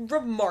who look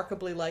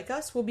remarkably like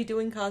us will be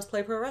doing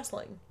cosplay pro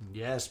wrestling.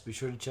 Yes, be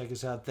sure to check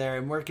us out there.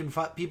 And where can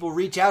people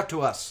reach out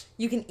to us?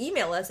 You can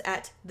email us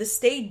at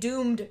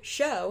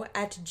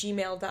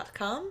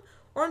thestaydoomedshow@gmail.com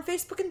or on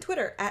Facebook and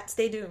Twitter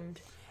 @StayDoomed.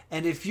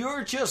 And if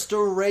you're just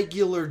a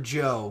regular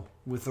Joe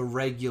with a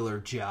regular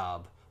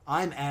job,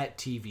 I'm at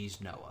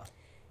TV's Noah.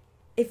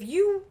 If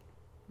you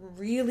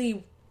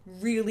really,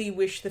 really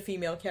wish the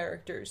female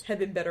characters had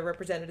been better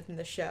represented in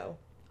the show,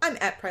 I'm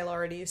at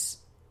Priorities.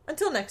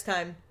 Until next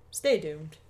time, stay doomed.